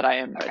preheated, but I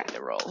am ready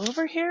to roll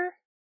over here.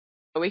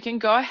 We can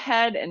go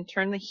ahead and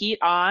turn the heat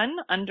on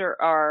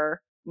under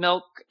our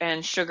milk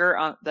and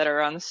sugar that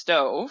are on the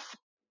stove.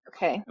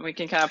 Okay. And we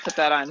can kind of put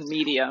that on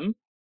medium.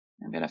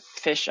 I'm going to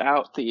fish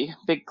out the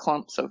big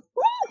clumps of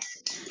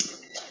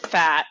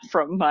fat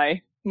from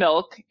my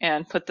milk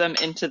and put them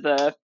into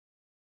the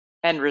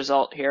end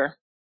result here.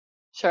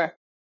 Sure.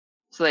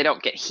 So they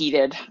don't get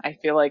heated. I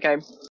feel like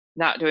I'm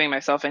not doing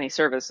myself any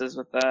services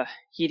with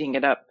heating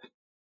it up.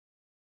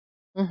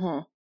 Mm-hmm.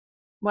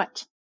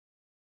 What?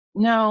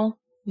 No,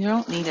 you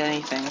don't need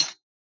anything.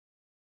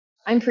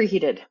 I'm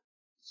preheated.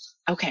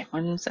 Okay,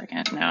 1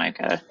 second. Now I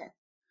gotta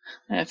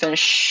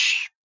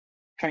finish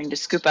trying to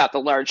scoop out the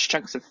large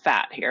chunks of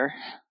fat here.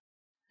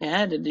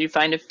 Yeah, did you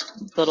find a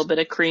little bit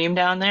of cream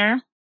down there?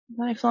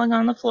 Am I falling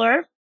on the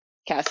floor?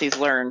 Cassie's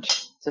learned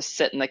to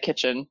sit in the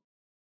kitchen.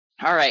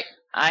 All right,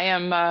 I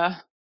am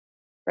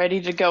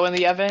ready to go in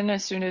the oven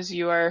as soon as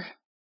you are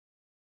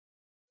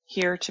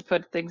here to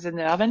put things in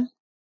the oven.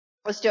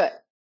 Let's do it.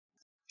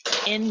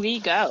 In we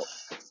go.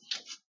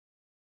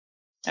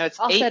 Now it's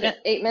I'll set it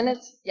 8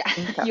 minutes. Yeah.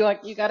 Okay.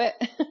 You got it?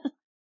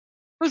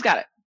 Who's got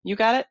it? You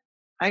got it?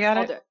 I got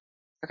I'll it? do it.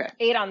 Okay.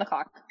 8 on the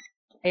clock.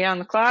 8 on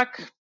the clock.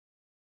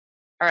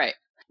 All right.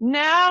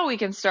 Now we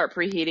can start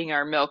preheating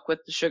our milk with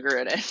the sugar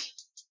in it.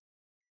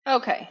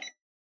 Okay.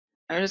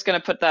 I'm just going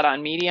to put that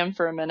on medium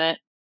for a minute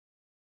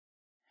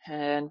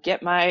and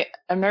get my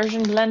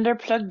immersion blender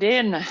plugged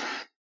in.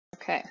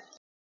 Okay.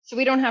 So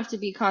we don't have to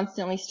be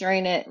constantly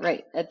stirring it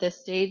right at this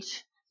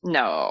stage?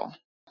 No.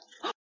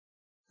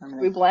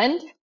 We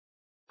blend?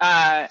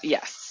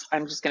 Yes.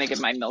 I'm just going to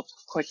give my milk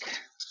a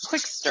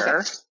quick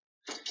stir.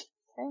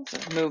 Okay. So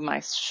move my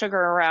sugar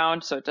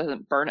around so it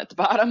doesn't burn at the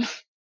bottom.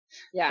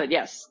 Yeah. But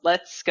yes,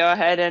 let's go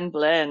ahead and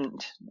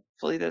blend.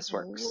 Hopefully this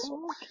works.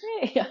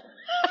 Okay.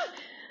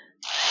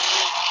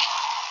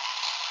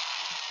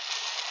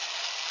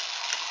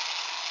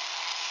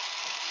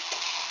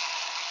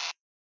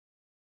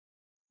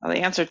 Well, the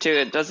answer to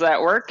it, does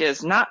that work,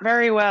 is not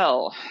very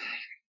well.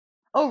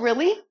 Oh,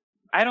 really?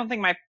 I don't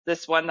think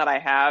this one that I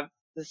have,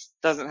 this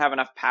doesn't have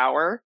enough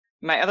power.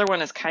 My other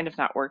one is kind of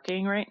not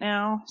working right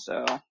now,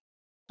 so.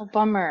 Oh,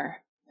 bummer.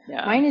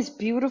 Yeah. Mine is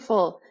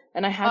beautiful,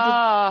 and I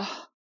had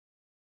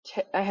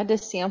to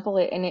sample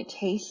it, and it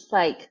tastes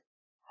like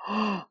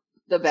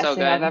the best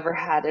thing I've ever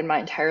had in my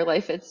entire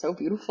life. It's so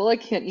beautiful. I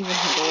can't even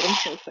handle it. I'm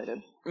so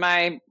excited.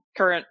 My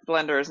current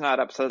blender is not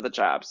up to the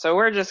job. So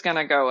we're just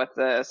gonna go with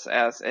this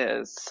as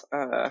is.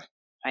 I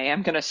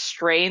am gonna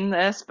strain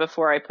this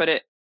before I put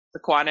it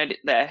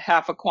the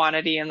half a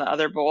quantity in the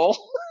other bowl.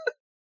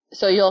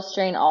 So you'll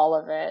strain all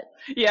of it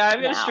Yeah,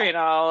 I'm gonna now. strain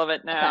all of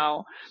it Okay.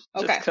 now,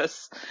 just Okay.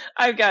 because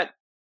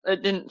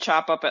it didn't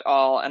chop up at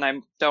all, and I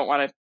don't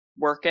want to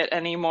work it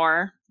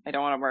anymore. I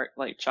don't want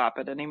to chop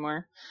it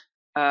anymore.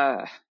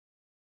 Uh,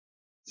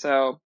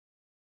 so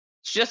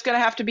it's just gonna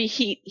have to be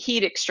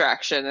heat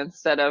extraction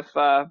instead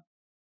of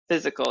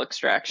physical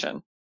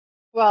extraction.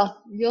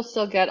 Well, you'll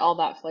still get all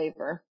that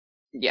flavor.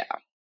 Yeah,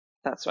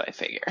 that's what I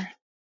figure.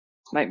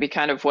 Might be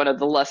kind of one of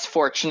the less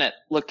fortunate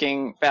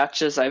looking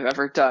batches I've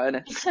ever done.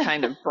 It's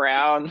kind of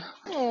brown,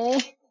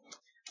 Oh,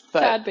 but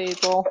sad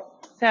basil.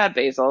 sad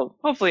basil.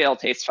 Hopefully it'll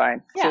taste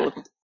fine. Yeah.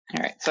 All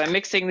right, so I'm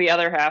mixing the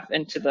other half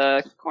into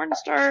the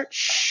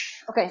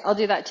cornstarch. Okay, I'll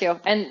do that too.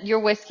 And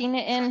you're whisking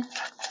it in?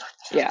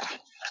 Yeah.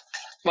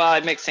 Well,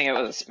 I'm mixing it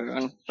with a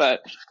spoon,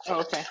 but Oh,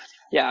 okay.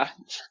 yeah,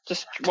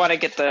 just want to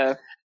get the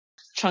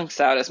chunks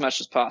out as much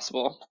as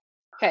possible.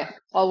 Okay,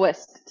 I'll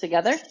whisk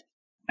together.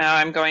 Now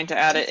I'm going to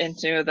add it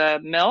into the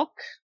milk.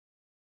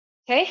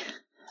 Okay.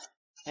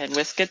 And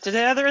whisk it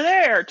together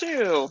there,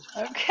 too.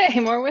 Okay,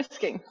 more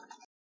whisking.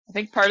 I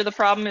think part of the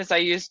problem is I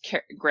used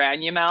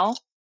granule.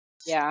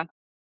 Yeah.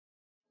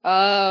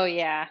 Oh,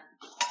 yeah.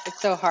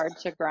 It's so hard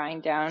to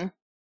grind down.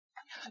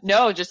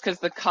 No, just because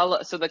the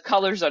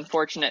color's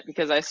unfortunate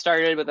because I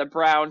started with a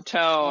brown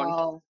tone.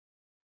 Oh.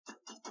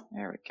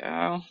 There we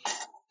go.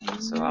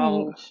 So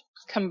I'll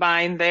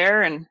combine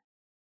there, and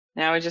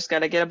now we just got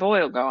to get a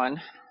boil going.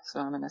 So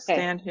I'm going to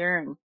stand here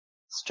and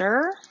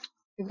stir.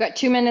 We've got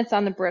 2 minutes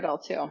on the brittle,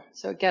 too,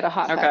 so get a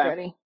hot pack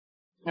ready.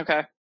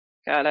 Okay,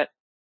 got it.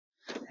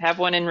 Have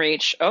one in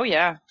reach. Oh,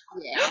 yeah.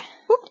 Yeah.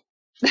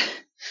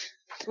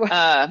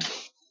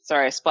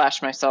 Sorry, I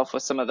splashed myself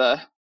with some of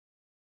the,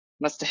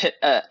 must have hit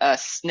a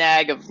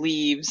snag of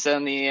leaves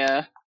on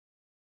the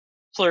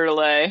fleur de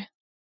lait.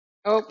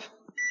 Oh,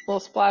 little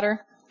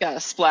splatter. Got a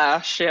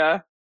splash,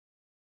 yeah.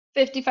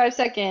 55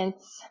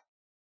 seconds.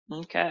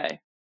 Okay.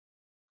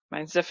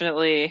 Mine's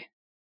definitely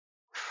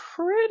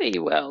pretty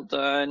well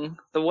done.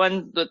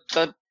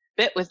 The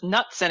bit with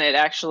nuts in it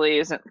actually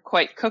isn't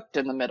quite cooked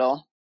in the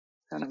middle.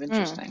 Kind of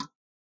interesting.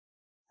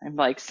 I'm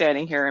like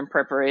standing here in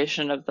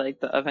preparation of like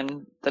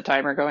the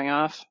timer going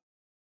off.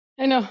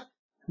 I know.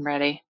 I'm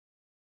ready.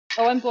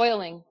 Oh, I'm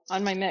boiling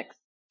on my mix.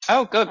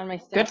 Oh, good. On my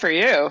stove. Good for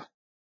you.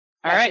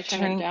 All right,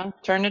 turn it down.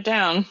 Turn it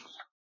down.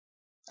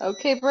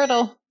 Okay,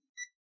 brittle.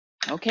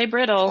 Okay,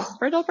 brittle.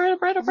 Brittle.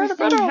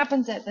 Everything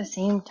happens at the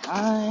same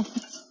time.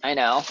 I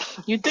know.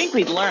 You'd think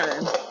we'd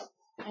learn.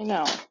 I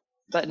know.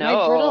 But no.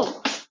 My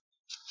brittle,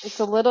 it's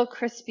a little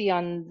crispy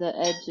on the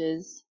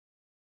edges.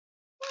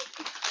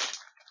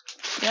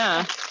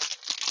 Yeah.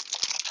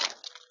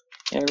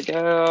 There we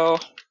go.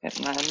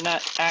 Getting that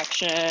nut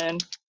action.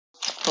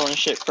 Pulling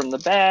shit from the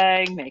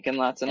bag, making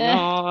lots of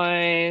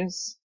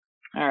noise.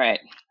 All right.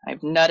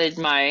 I've nutted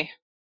my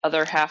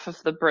other half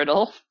of the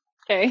brittle.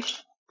 Okay.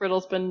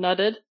 Brittle's been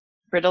nutted.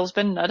 Brittle's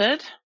been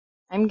nutted.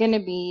 I'm going to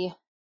be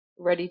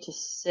ready to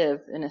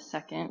sieve in a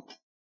second.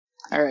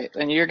 All right.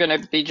 And you're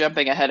going to be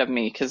jumping ahead of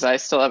me because I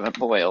still haven't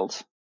boiled.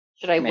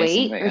 Should I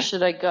wait or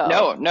should I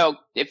go? No.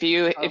 If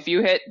you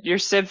hit your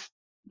sieve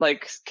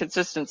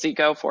consistency,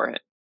 go for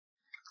it.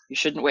 You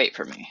shouldn't wait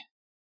for me.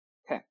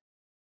 Okay.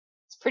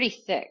 It's pretty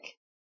thick.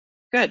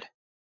 Good.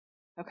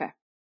 Okay.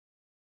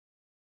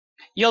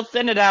 You'll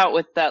thin it out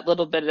with that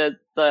little bit of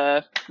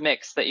the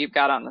mix that you've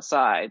got on the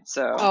side.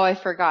 So. Oh, I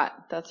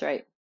forgot. That's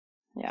right.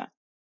 Yeah.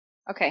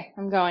 Okay,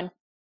 I'm going.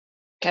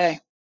 Okay.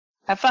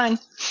 Have fun.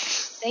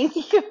 Thank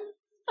you.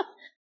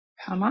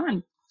 Come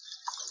on.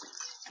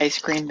 Ice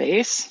cream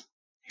base.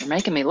 You're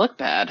making me look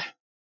bad.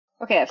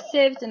 Okay, I've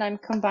sieved and I'm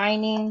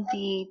combining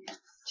the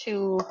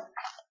two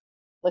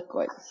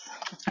liquids.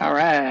 All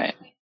right.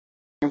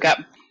 I've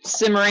got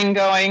simmering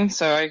going,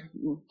 so I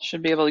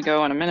should be able to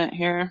go in a minute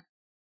here.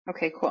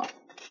 Okay, cool.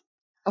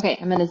 Okay,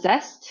 I'm gonna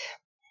zest.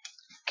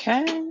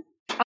 Okay.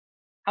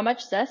 How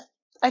much zest?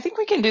 I think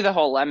we can do the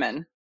whole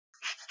lemon.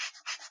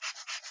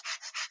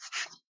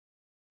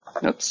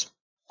 Oops.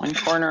 One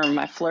corner of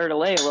my fleur de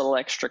lait a little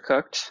extra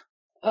cooked.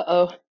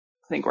 Uh-oh.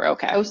 I think we're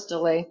okay. Toast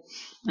delay.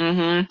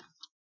 Mm-hmm.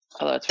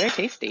 Although it's very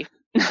tasty.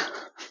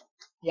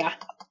 Yeah.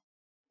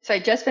 So I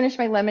just finished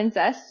my lemon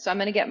zest, so I'm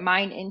gonna get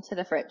mine into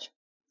the fridge.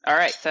 All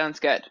right, sounds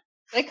good.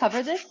 Did I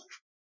cover this?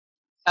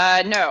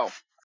 No.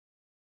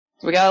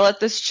 We gotta let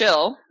this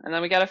chill, and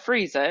then we gotta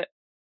freeze it.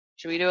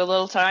 Should we do a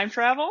little time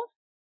travel?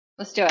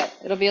 Let's do it.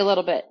 It'll be a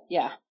little bit,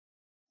 yeah.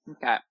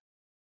 Okay.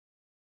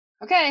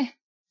 Okay.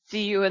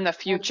 See you in the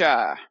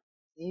future.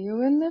 See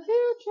you in the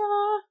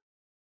future.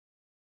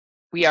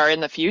 We are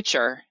in the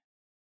future.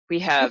 We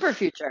have super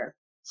future.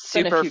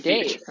 Super in a few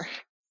future.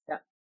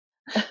 Days.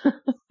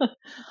 Yeah.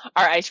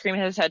 Our ice cream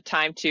has had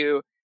time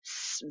to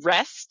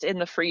rest in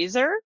the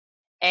freezer,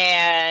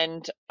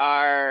 and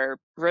our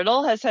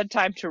brittle has had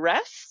time to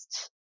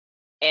rest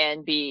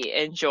and be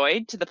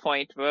enjoyed to the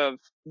point of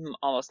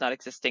almost not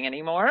existing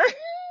anymore.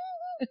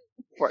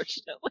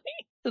 Fortunately.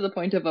 to the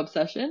point of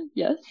obsession.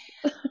 Yes.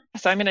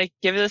 So I'm gonna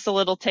give this a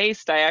little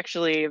taste. I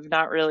actually have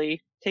not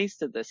really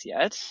tasted this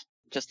yet.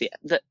 Just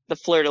the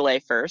fleur de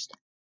lis first.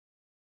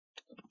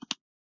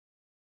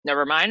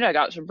 Never mind, I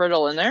got some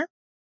brittle in there.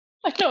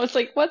 I know. It's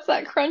like, what's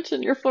that crunch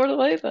in your Fleur de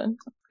Lis then?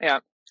 Yeah.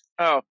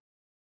 Oh,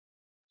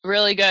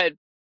 really good.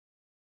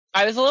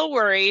 I was a little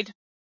worried.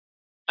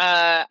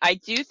 I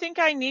do think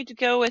I need to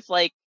go with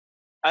like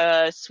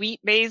a sweet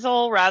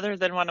basil rather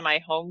than one of my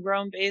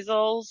homegrown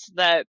basils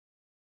that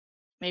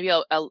maybe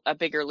a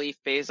bigger leaf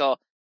basil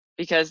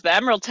because the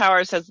Emerald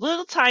Towers has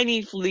little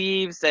tiny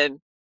leaves and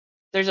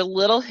there's a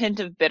little hint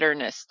of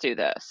bitterness to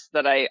this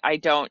that I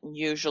don't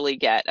usually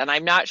get. And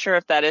I'm not sure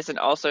if that isn't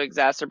also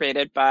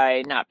exacerbated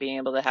by not being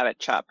able to have it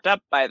chopped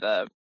up by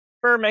the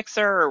fur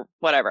mixer or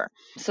whatever.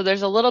 So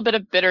there's a little bit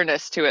of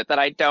bitterness to it that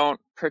I don't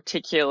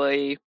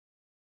particularly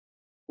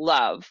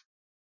love.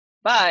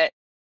 But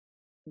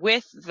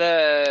with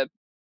the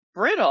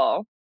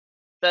brittle,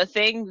 the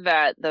thing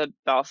that the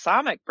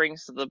balsamic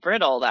brings to the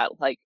brittle, that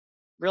like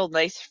real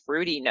nice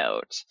fruity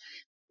note,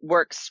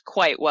 works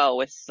quite well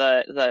with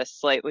the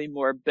slightly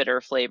more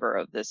bitter flavor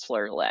of this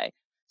fleur de lis.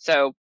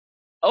 So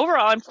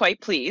overall, I'm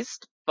quite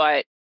pleased,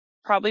 but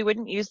probably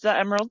wouldn't use the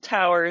Emerald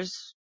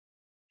Towers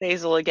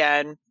basil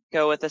again.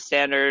 Go with a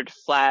standard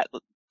flat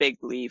big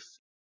leaf.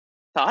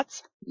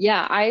 Thoughts?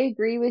 Yeah, I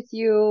agree with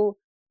you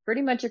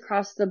pretty much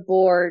across the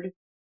board.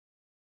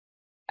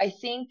 I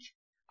think,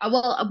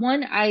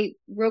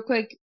 real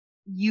quick,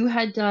 you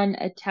had done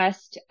a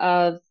test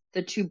of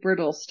the two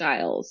brittle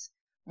styles.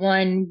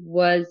 One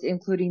was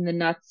including the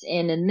nuts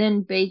in and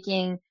then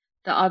baking.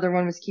 The other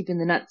one was keeping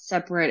the nuts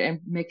separate and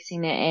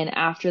mixing it in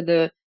after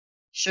the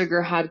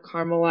sugar had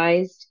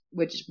caramelized,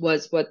 which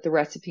was what the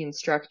recipe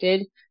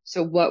instructed.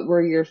 So what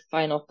were your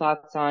final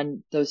thoughts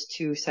on those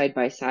two side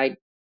by side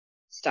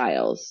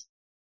styles?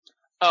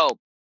 Oh,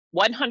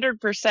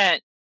 100%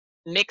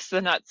 mix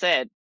the nuts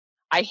in.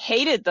 I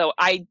hated though.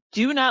 I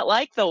do not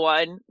like the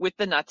one with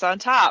the nuts on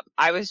top.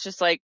 I was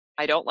just like,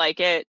 I don't like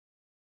it.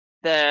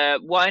 The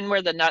one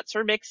where the nuts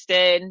were mixed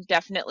in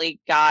definitely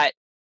got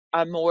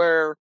a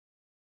more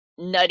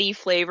nutty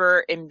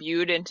flavor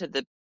imbued into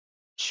the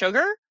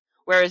sugar,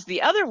 whereas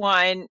the other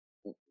one,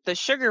 the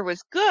sugar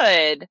was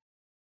good,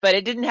 but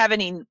it didn't have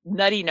any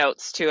nutty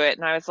notes to it,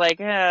 and I was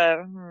like,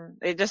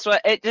 it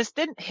just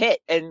didn't hit.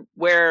 And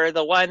where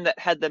the one that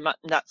had the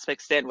nuts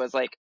mixed in was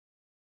like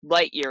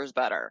light years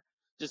better.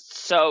 Just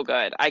so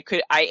good. I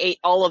ate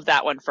all of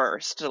that one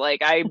first.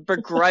 Like I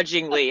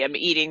begrudgingly am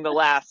eating the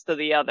last of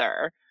the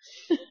other.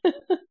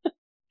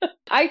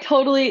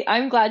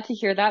 I'm glad to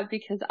hear that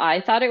because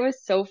I thought it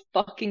was so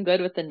fucking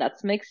good with the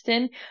nuts mixed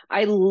in.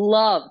 I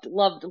loved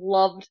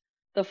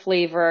the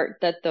flavor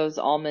that those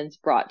almonds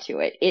brought to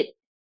it.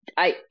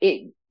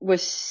 It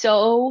was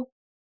so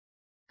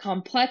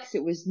complex.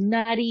 It was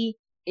nutty.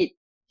 It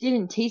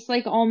didn't taste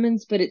like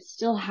almonds, but it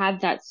still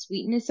had that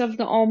sweetness of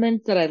the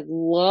almonds that I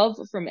love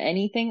from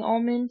anything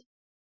almond.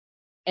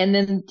 And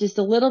then just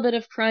a little bit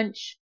of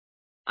crunch.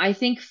 I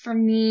think for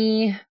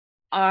me,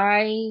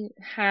 I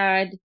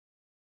had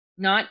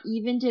not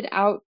evened it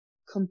out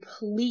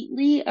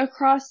completely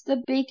across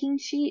the baking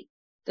sheet.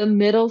 The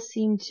middle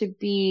seemed to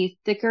be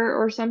thicker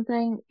or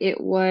something.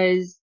 It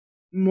wasn't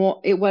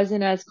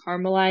as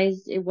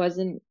caramelized. It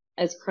wasn't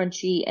as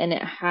crunchy and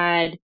it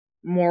had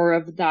more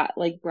of that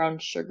like brown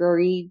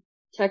sugary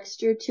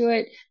texture to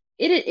it.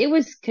 It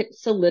was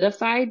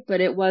solidified,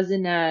 but it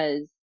wasn't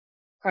as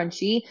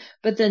crunchy.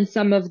 But then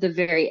some of the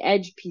very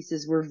edge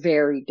pieces were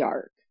very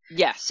dark.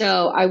 Yes.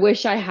 So I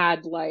wish I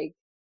had like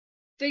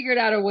figured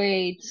out a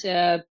way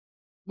to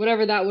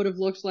whatever that would have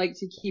looked like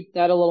to keep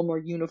that a little more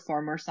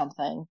uniform or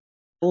something.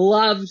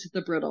 Loved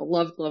the brittle.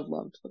 Loved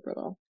the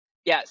brittle.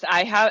 Yes,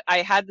 I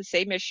had the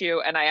same issue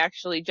and I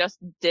actually just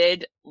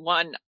did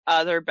one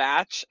other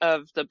batch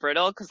of the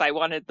brittle because I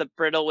wanted the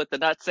brittle with the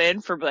nuts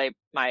in for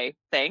my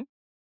thing.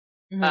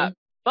 Uh, Hmm.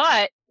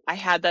 but I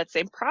had that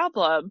same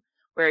problem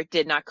where it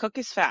did not cook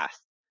as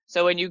fast.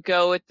 So when you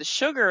go with the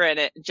sugar in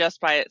it just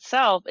by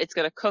itself, it's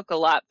going to cook a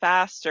lot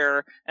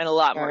faster and a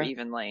lot more Sure,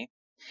 evenly.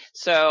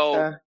 So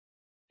sure.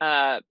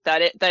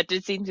 that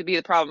did seem to be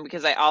the problem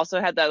because I also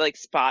had that like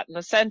spot in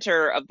the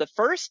center of the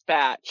first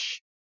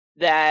batch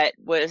that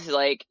was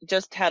like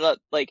just had a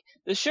like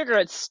the sugar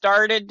had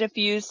started to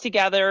fuse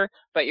together,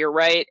 but you're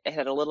right, it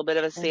had a little bit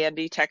of a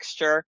sandy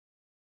texture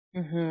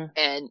Hmm.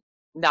 and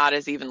not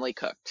as evenly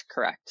cooked.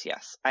 Correct.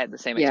 Yes, I had the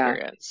same Yeah.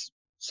 experience.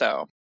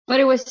 So, But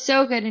it was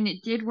so good and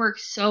it did work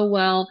so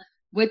well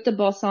with the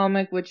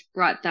balsamic, which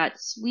brought that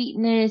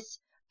sweetness,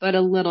 but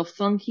a little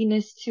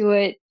funkiness to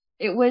it.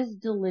 It was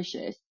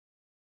delicious.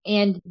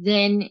 And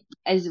then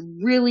as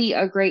really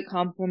a great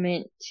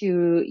compliment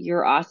to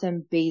your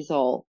awesome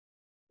basil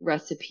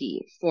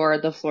recipe for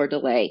the fleur de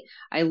lis.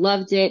 I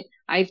loved it.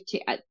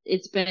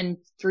 It's been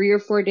 3 or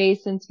 4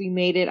 days since we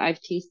made it.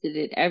 I've tasted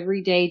it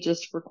every day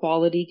just for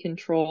quality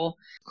control,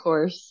 of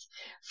course.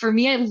 For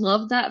me, I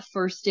love that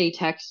first day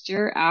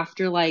texture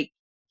after like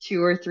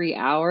 2 or 3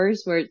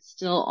 hours where it's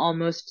still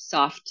almost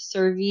soft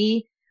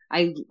servy.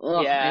 I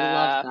love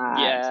yeah, that.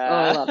 Oh,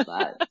 I yeah. love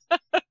that.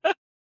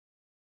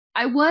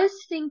 I was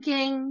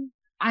thinking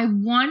I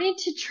wanted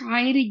to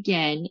try it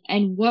again.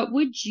 And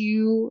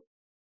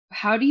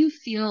how do you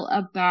feel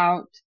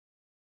about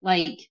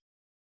like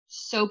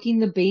soaking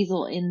the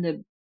basil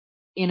in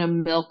a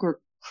milk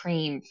or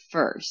cream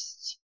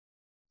first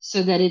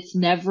so that it's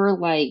never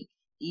like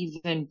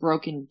even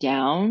broken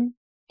down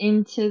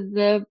into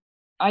the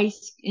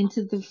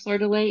into the fleur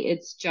de lis.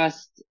 It's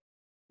just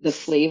the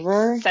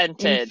flavor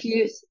Scented.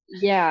 infused.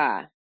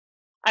 Yeah.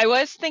 I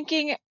was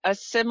thinking a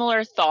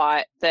similar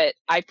thought that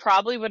I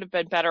probably would have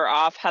been better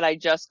off had I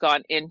just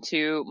gone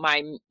into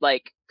my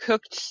like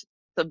cooked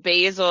the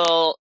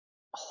basil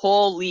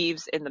whole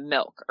leaves in the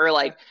milk or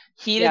like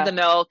heated the Yeah.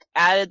 milk,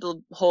 added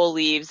the whole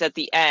leaves at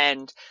the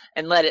end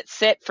and let it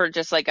sit for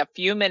just like a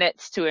few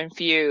minutes to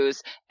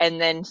infuse and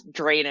then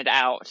drain it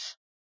out.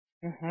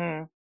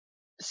 Hmm.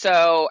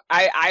 So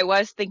I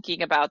was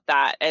thinking about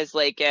that as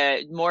like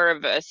a more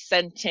of a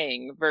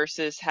scenting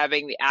versus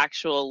having the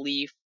actual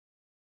leaf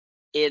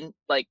in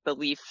like the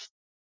leaf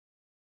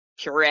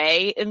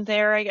puree in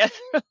there, I guess.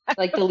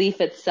 Like the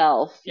leaf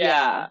itself. Yeah.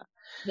 Yeah.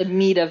 The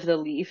meat of the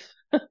leaf.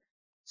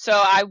 So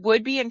I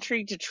would be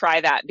intrigued to try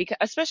that because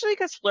especially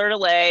because fleur de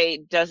lis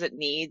doesn't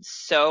need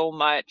so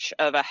much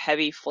of a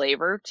heavy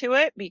flavor to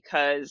it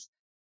because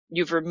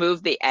you've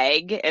removed the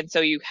egg and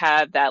so you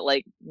have that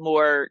like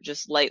more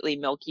just lightly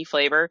milky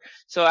flavor.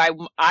 So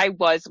I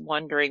was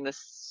wondering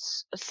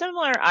this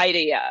similar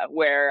idea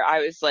where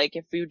I was like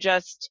if you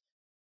just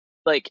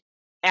like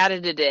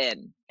added it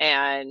in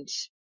and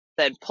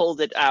then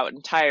pulled it out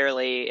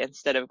entirely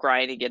instead of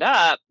grinding it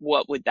up,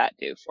 what would that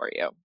do for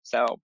you?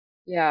 So,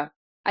 Yeah.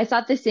 I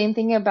thought the same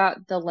thing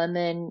about the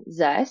lemon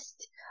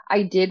zest.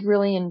 I did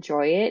really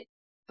enjoy it,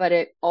 but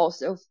it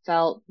also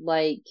felt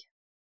like,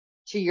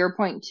 to your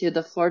point too,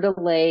 the fleur de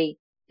lis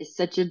is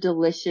such a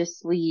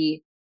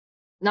deliciously,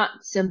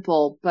 not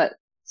simple, but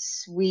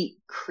sweet,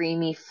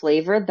 creamy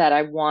flavor that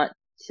I want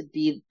to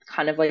be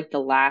kind of like the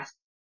last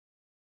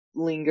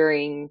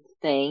lingering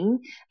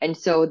thing. And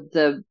so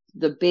the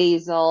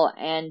basil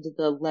and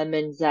the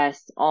lemon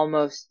zest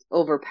almost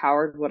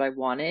overpowered what I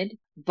wanted.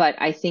 But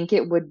I think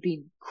it would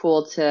be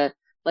cool to,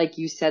 like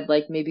you said,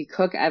 like maybe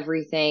cook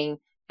everything,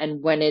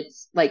 and when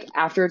it's like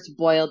after it's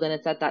boiled and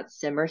it's at that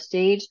simmer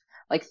stage,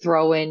 like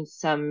throw in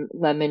some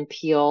lemon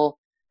peel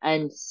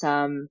and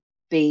some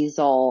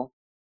basil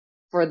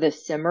for the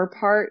simmer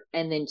part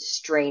and then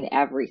strain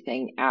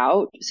everything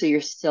out. So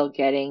you're still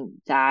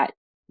getting that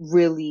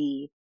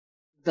really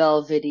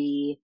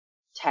velvety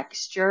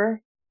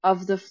texture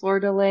of the fleur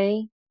de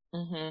lis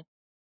hmm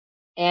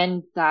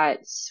and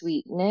that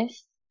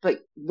sweetness, but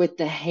with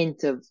the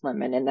hint of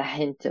lemon and the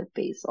hint of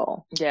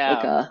basil.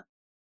 Like yeah,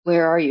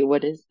 where are you?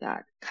 What is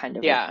that kind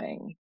of a yeah.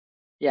 thing?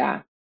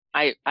 Yeah.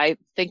 I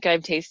think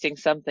I'm tasting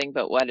something,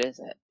 but what is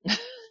it?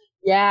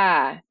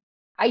 Yeah.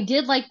 I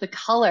did like the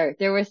color.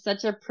 There was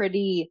such a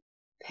pretty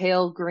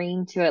pale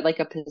green to it, like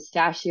a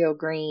pistachio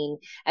green,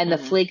 and the hmm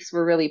flakes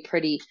were really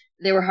pretty.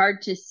 They were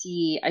hard to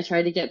see. I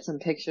tried to get some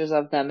pictures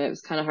of them. It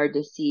was kind of hard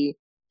to see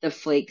the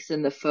flakes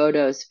in the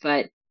photos,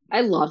 but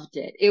I loved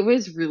it. It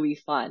was really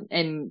fun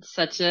and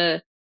such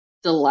a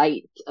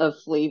delight of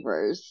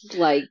flavors,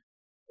 like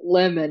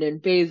lemon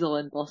and basil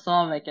and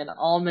balsamic and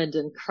almond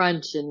and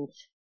crunch and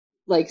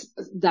like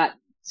that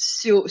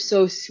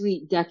so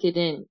sweet,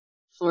 decadent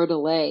fleur de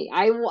lis.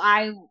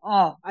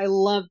 I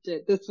loved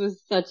it. This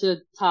was such a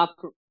top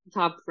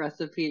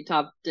recipe,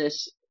 top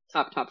dish,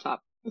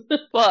 top.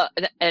 Well,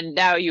 and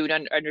now you would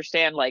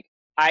understand. Like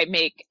I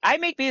make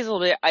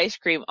basil ice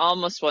cream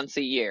almost once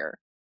a year,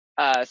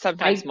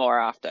 sometimes I more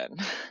often.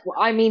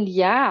 I mean,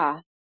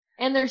 yeah.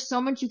 And there's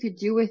so much you could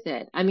do with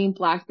it. I mean,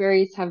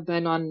 blackberries have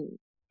been on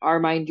our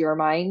mind, your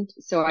mind.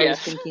 So I was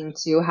Yes. thinking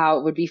too how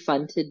it would be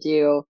fun to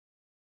do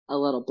a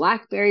little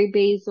blackberry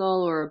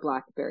basil or a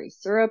blackberry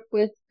syrup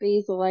with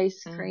basil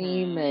ice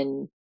cream hmm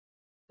and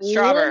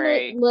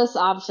Strawberry. limitless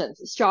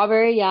options.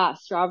 Strawberry, yeah,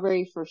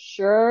 strawberry for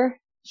sure.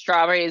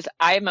 Strawberries.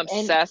 I'm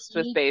And obsessed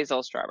with peach,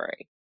 basil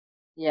strawberry.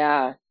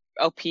 yeah.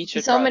 Oh, peach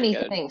would So probably be many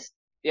good. things.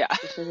 Yeah.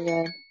 Peach would be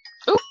good.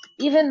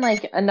 Even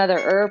like another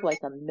herb, like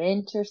a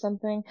mint or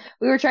something.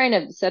 We were trying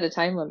to set a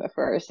time limit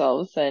for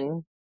ourselves,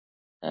 and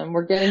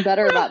we're getting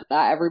better about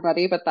that,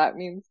 everybody. But that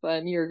means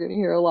then you're going to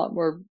hear a lot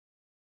more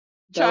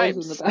bells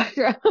in the Chimes.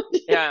 background.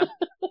 Yeah.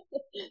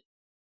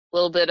 A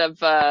little bit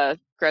of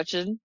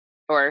Gretchen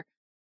or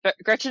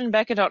Gretchen and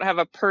Becca don't have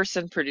a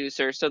person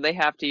producer, so they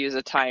have to use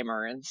a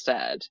timer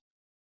instead.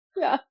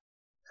 Yeah.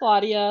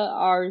 Claudia,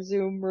 our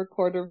Zoom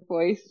recorder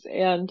voice,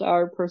 and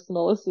our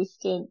personal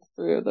assistant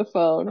through the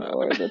phone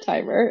or the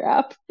timer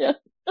app. Yeah.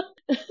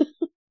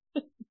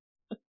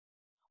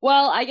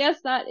 Well, I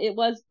guess that it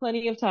was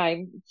plenty of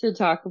time to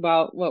talk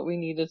about what we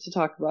needed to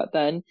talk about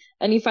then.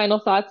 Any final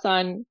thoughts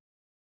on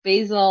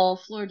basil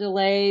fleur de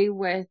lis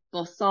with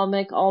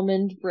balsamic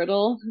almond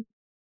brittle?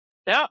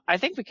 Yeah, I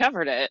think we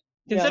covered it.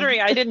 Yeah.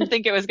 Considering I didn't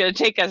think it was going to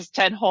take us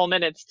 10 whole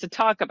minutes to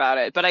talk about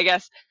it, but I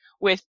guess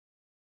with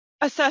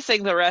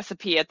assessing the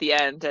recipe at the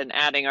end and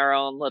adding our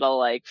own little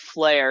like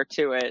flair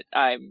to it,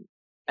 I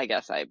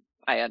guess I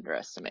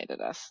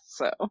underestimated us.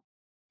 So,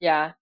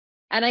 Yeah.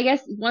 And I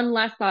guess one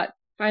last thought,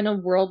 final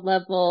world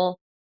level,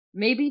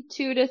 maybe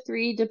 2 to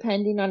 3,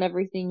 depending on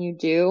everything you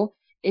do.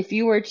 If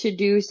you were to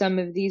do some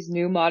of these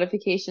new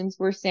modifications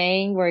we're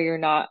saying, where you're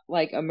not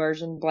like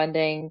immersion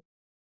blending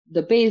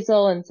the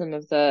basil and some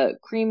of the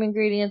cream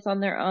ingredients on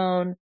their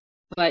own,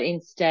 but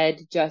instead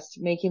just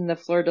making the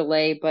fleur de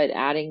lis, but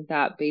adding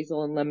that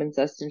basil and lemon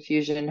zest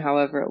infusion,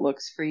 however it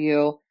looks for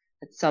you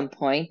at some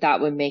point,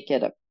 that would make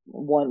it a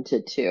 1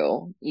 to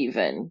 2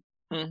 even,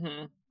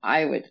 Mm-hmm.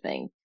 I would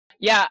think.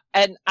 Yeah,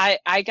 and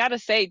I gotta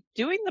say,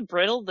 doing the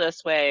brittle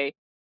this way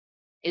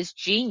is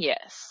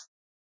genius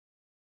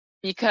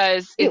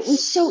because It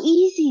was so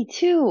easy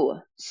too.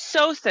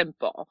 so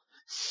simple,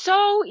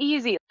 so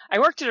easy. I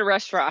worked at a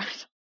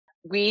restaurant.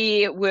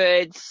 We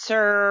would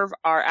serve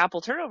our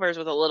apple turnovers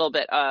with a little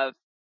bit of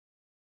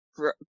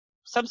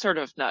some sort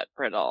of nut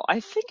brittle. I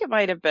think it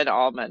might have been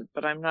almond,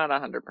 but I'm not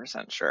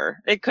 100% sure.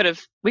 It could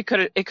have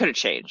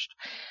changed.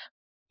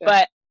 Yeah.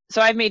 But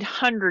so I've made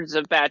hundreds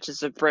of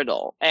batches of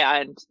brittle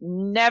and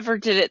never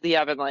did it in the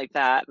oven like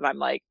that. And I'm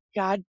like,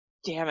 God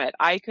damn it.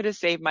 I could have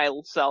saved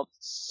myself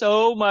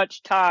so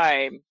much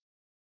time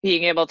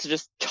being able to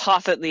just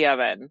toss it in the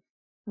oven.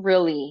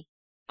 Really,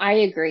 I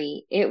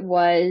agree. It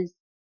was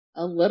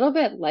a little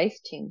bit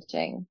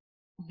life-changing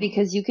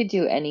because you could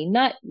do any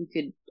nut. You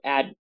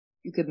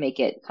could make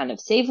it kind of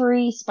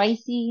savory,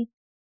 spicy.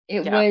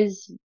 It Yeah.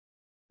 was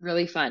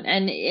really fun.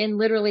 And in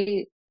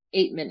literally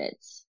 8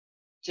 minutes,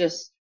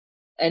 just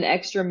an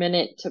extra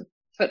minute to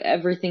put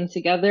everything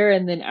together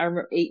and then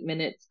our 8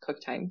 minutes cook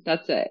time.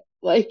 That's it.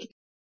 Like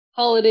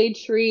holiday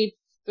treats,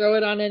 throw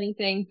it on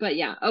anything. But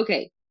yeah,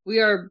 okay. We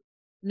are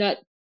nut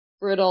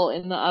brittle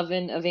in the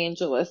oven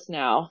evangelists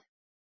now.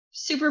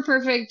 Super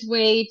perfect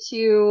way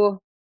to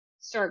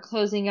start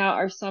closing out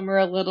our summer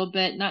a little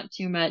bit. Not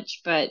too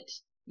much, but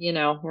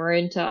we're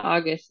into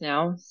August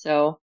now.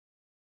 So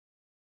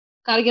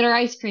gotta get our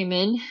ice cream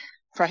in.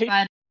 Right?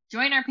 But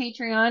join our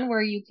Patreon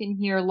where you can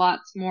hear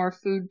lots more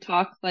food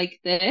talk like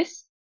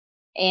this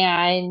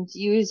and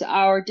use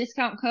our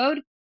discount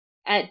code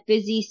at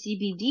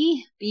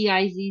BusyCBD,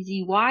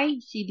 BIZZY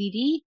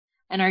CBD,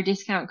 and our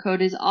discount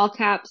code is all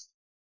caps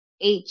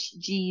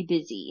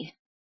HGBusy.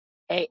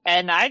 Hey,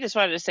 and I just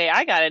wanted to say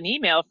I got an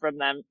email from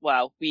them.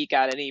 Well, we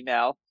got an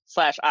email /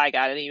 I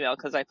got an email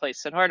because I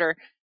placed an order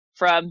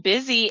from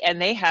Busy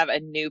and they have a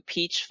new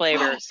peach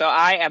flavor. So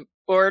I am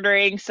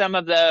ordering some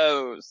of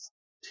those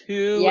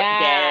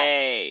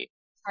today.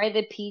 Try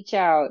the peach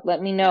out.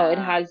 Let me know. It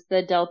has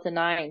the Delta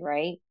 9,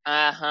 right?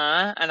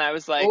 Uh-huh. And I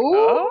was like, Ooh.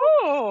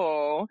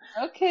 oh,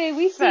 Okay,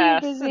 we see you,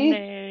 Busy.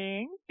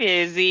 fascinating.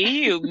 Busy,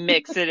 you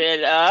mixing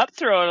it up,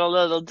 throwing a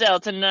little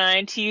Delta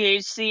 9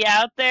 THC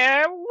out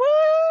there.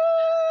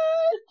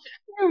 What?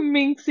 You're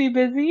minxy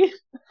Busy.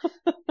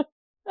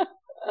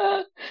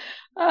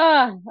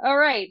 All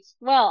right.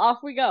 Well, off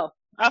we go.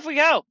 Off we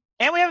go.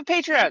 And we have a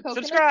Patreon.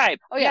 Subscribe.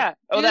 Oh, yeah.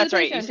 Oh, that's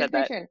right. You said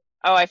that.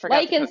 Oh, I forgot.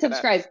 Like and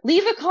subscribe.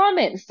 Leave a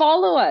comment.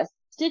 Follow us.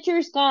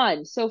 Stitcher's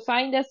gone. So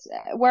find us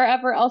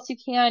wherever else you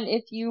can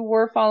if you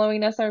were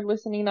following us or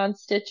listening on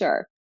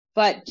Stitcher.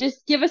 But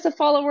just give us a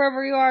follow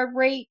wherever you are,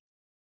 rate,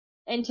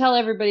 and tell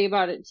everybody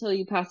about it until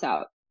you pass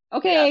out.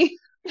 Okay.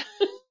 Yeah.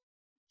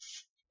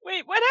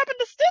 Wait, what happened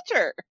to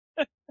Stitcher?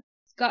 It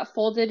got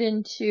folded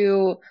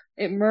into,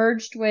 it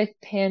merged with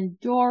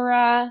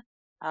Pandora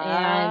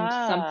and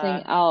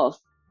something else.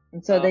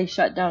 And so they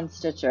shut down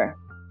Stitcher.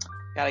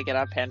 Gotta get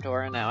on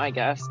Pandora now, I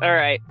guess. All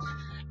right.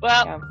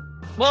 Well,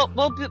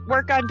 we'll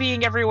work on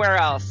being everywhere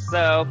else.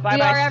 So bye-bye, Stitcher.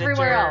 We are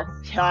everywhere else.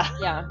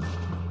 Yeah.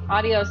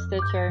 Adios,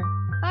 Stitcher.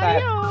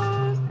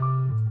 Adios.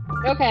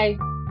 Okay.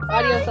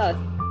 Bye. Adios us.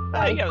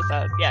 Adios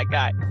us. Yeah,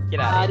 guy. Get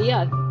out.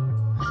 Adios.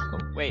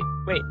 Wait.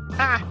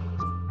 Ah.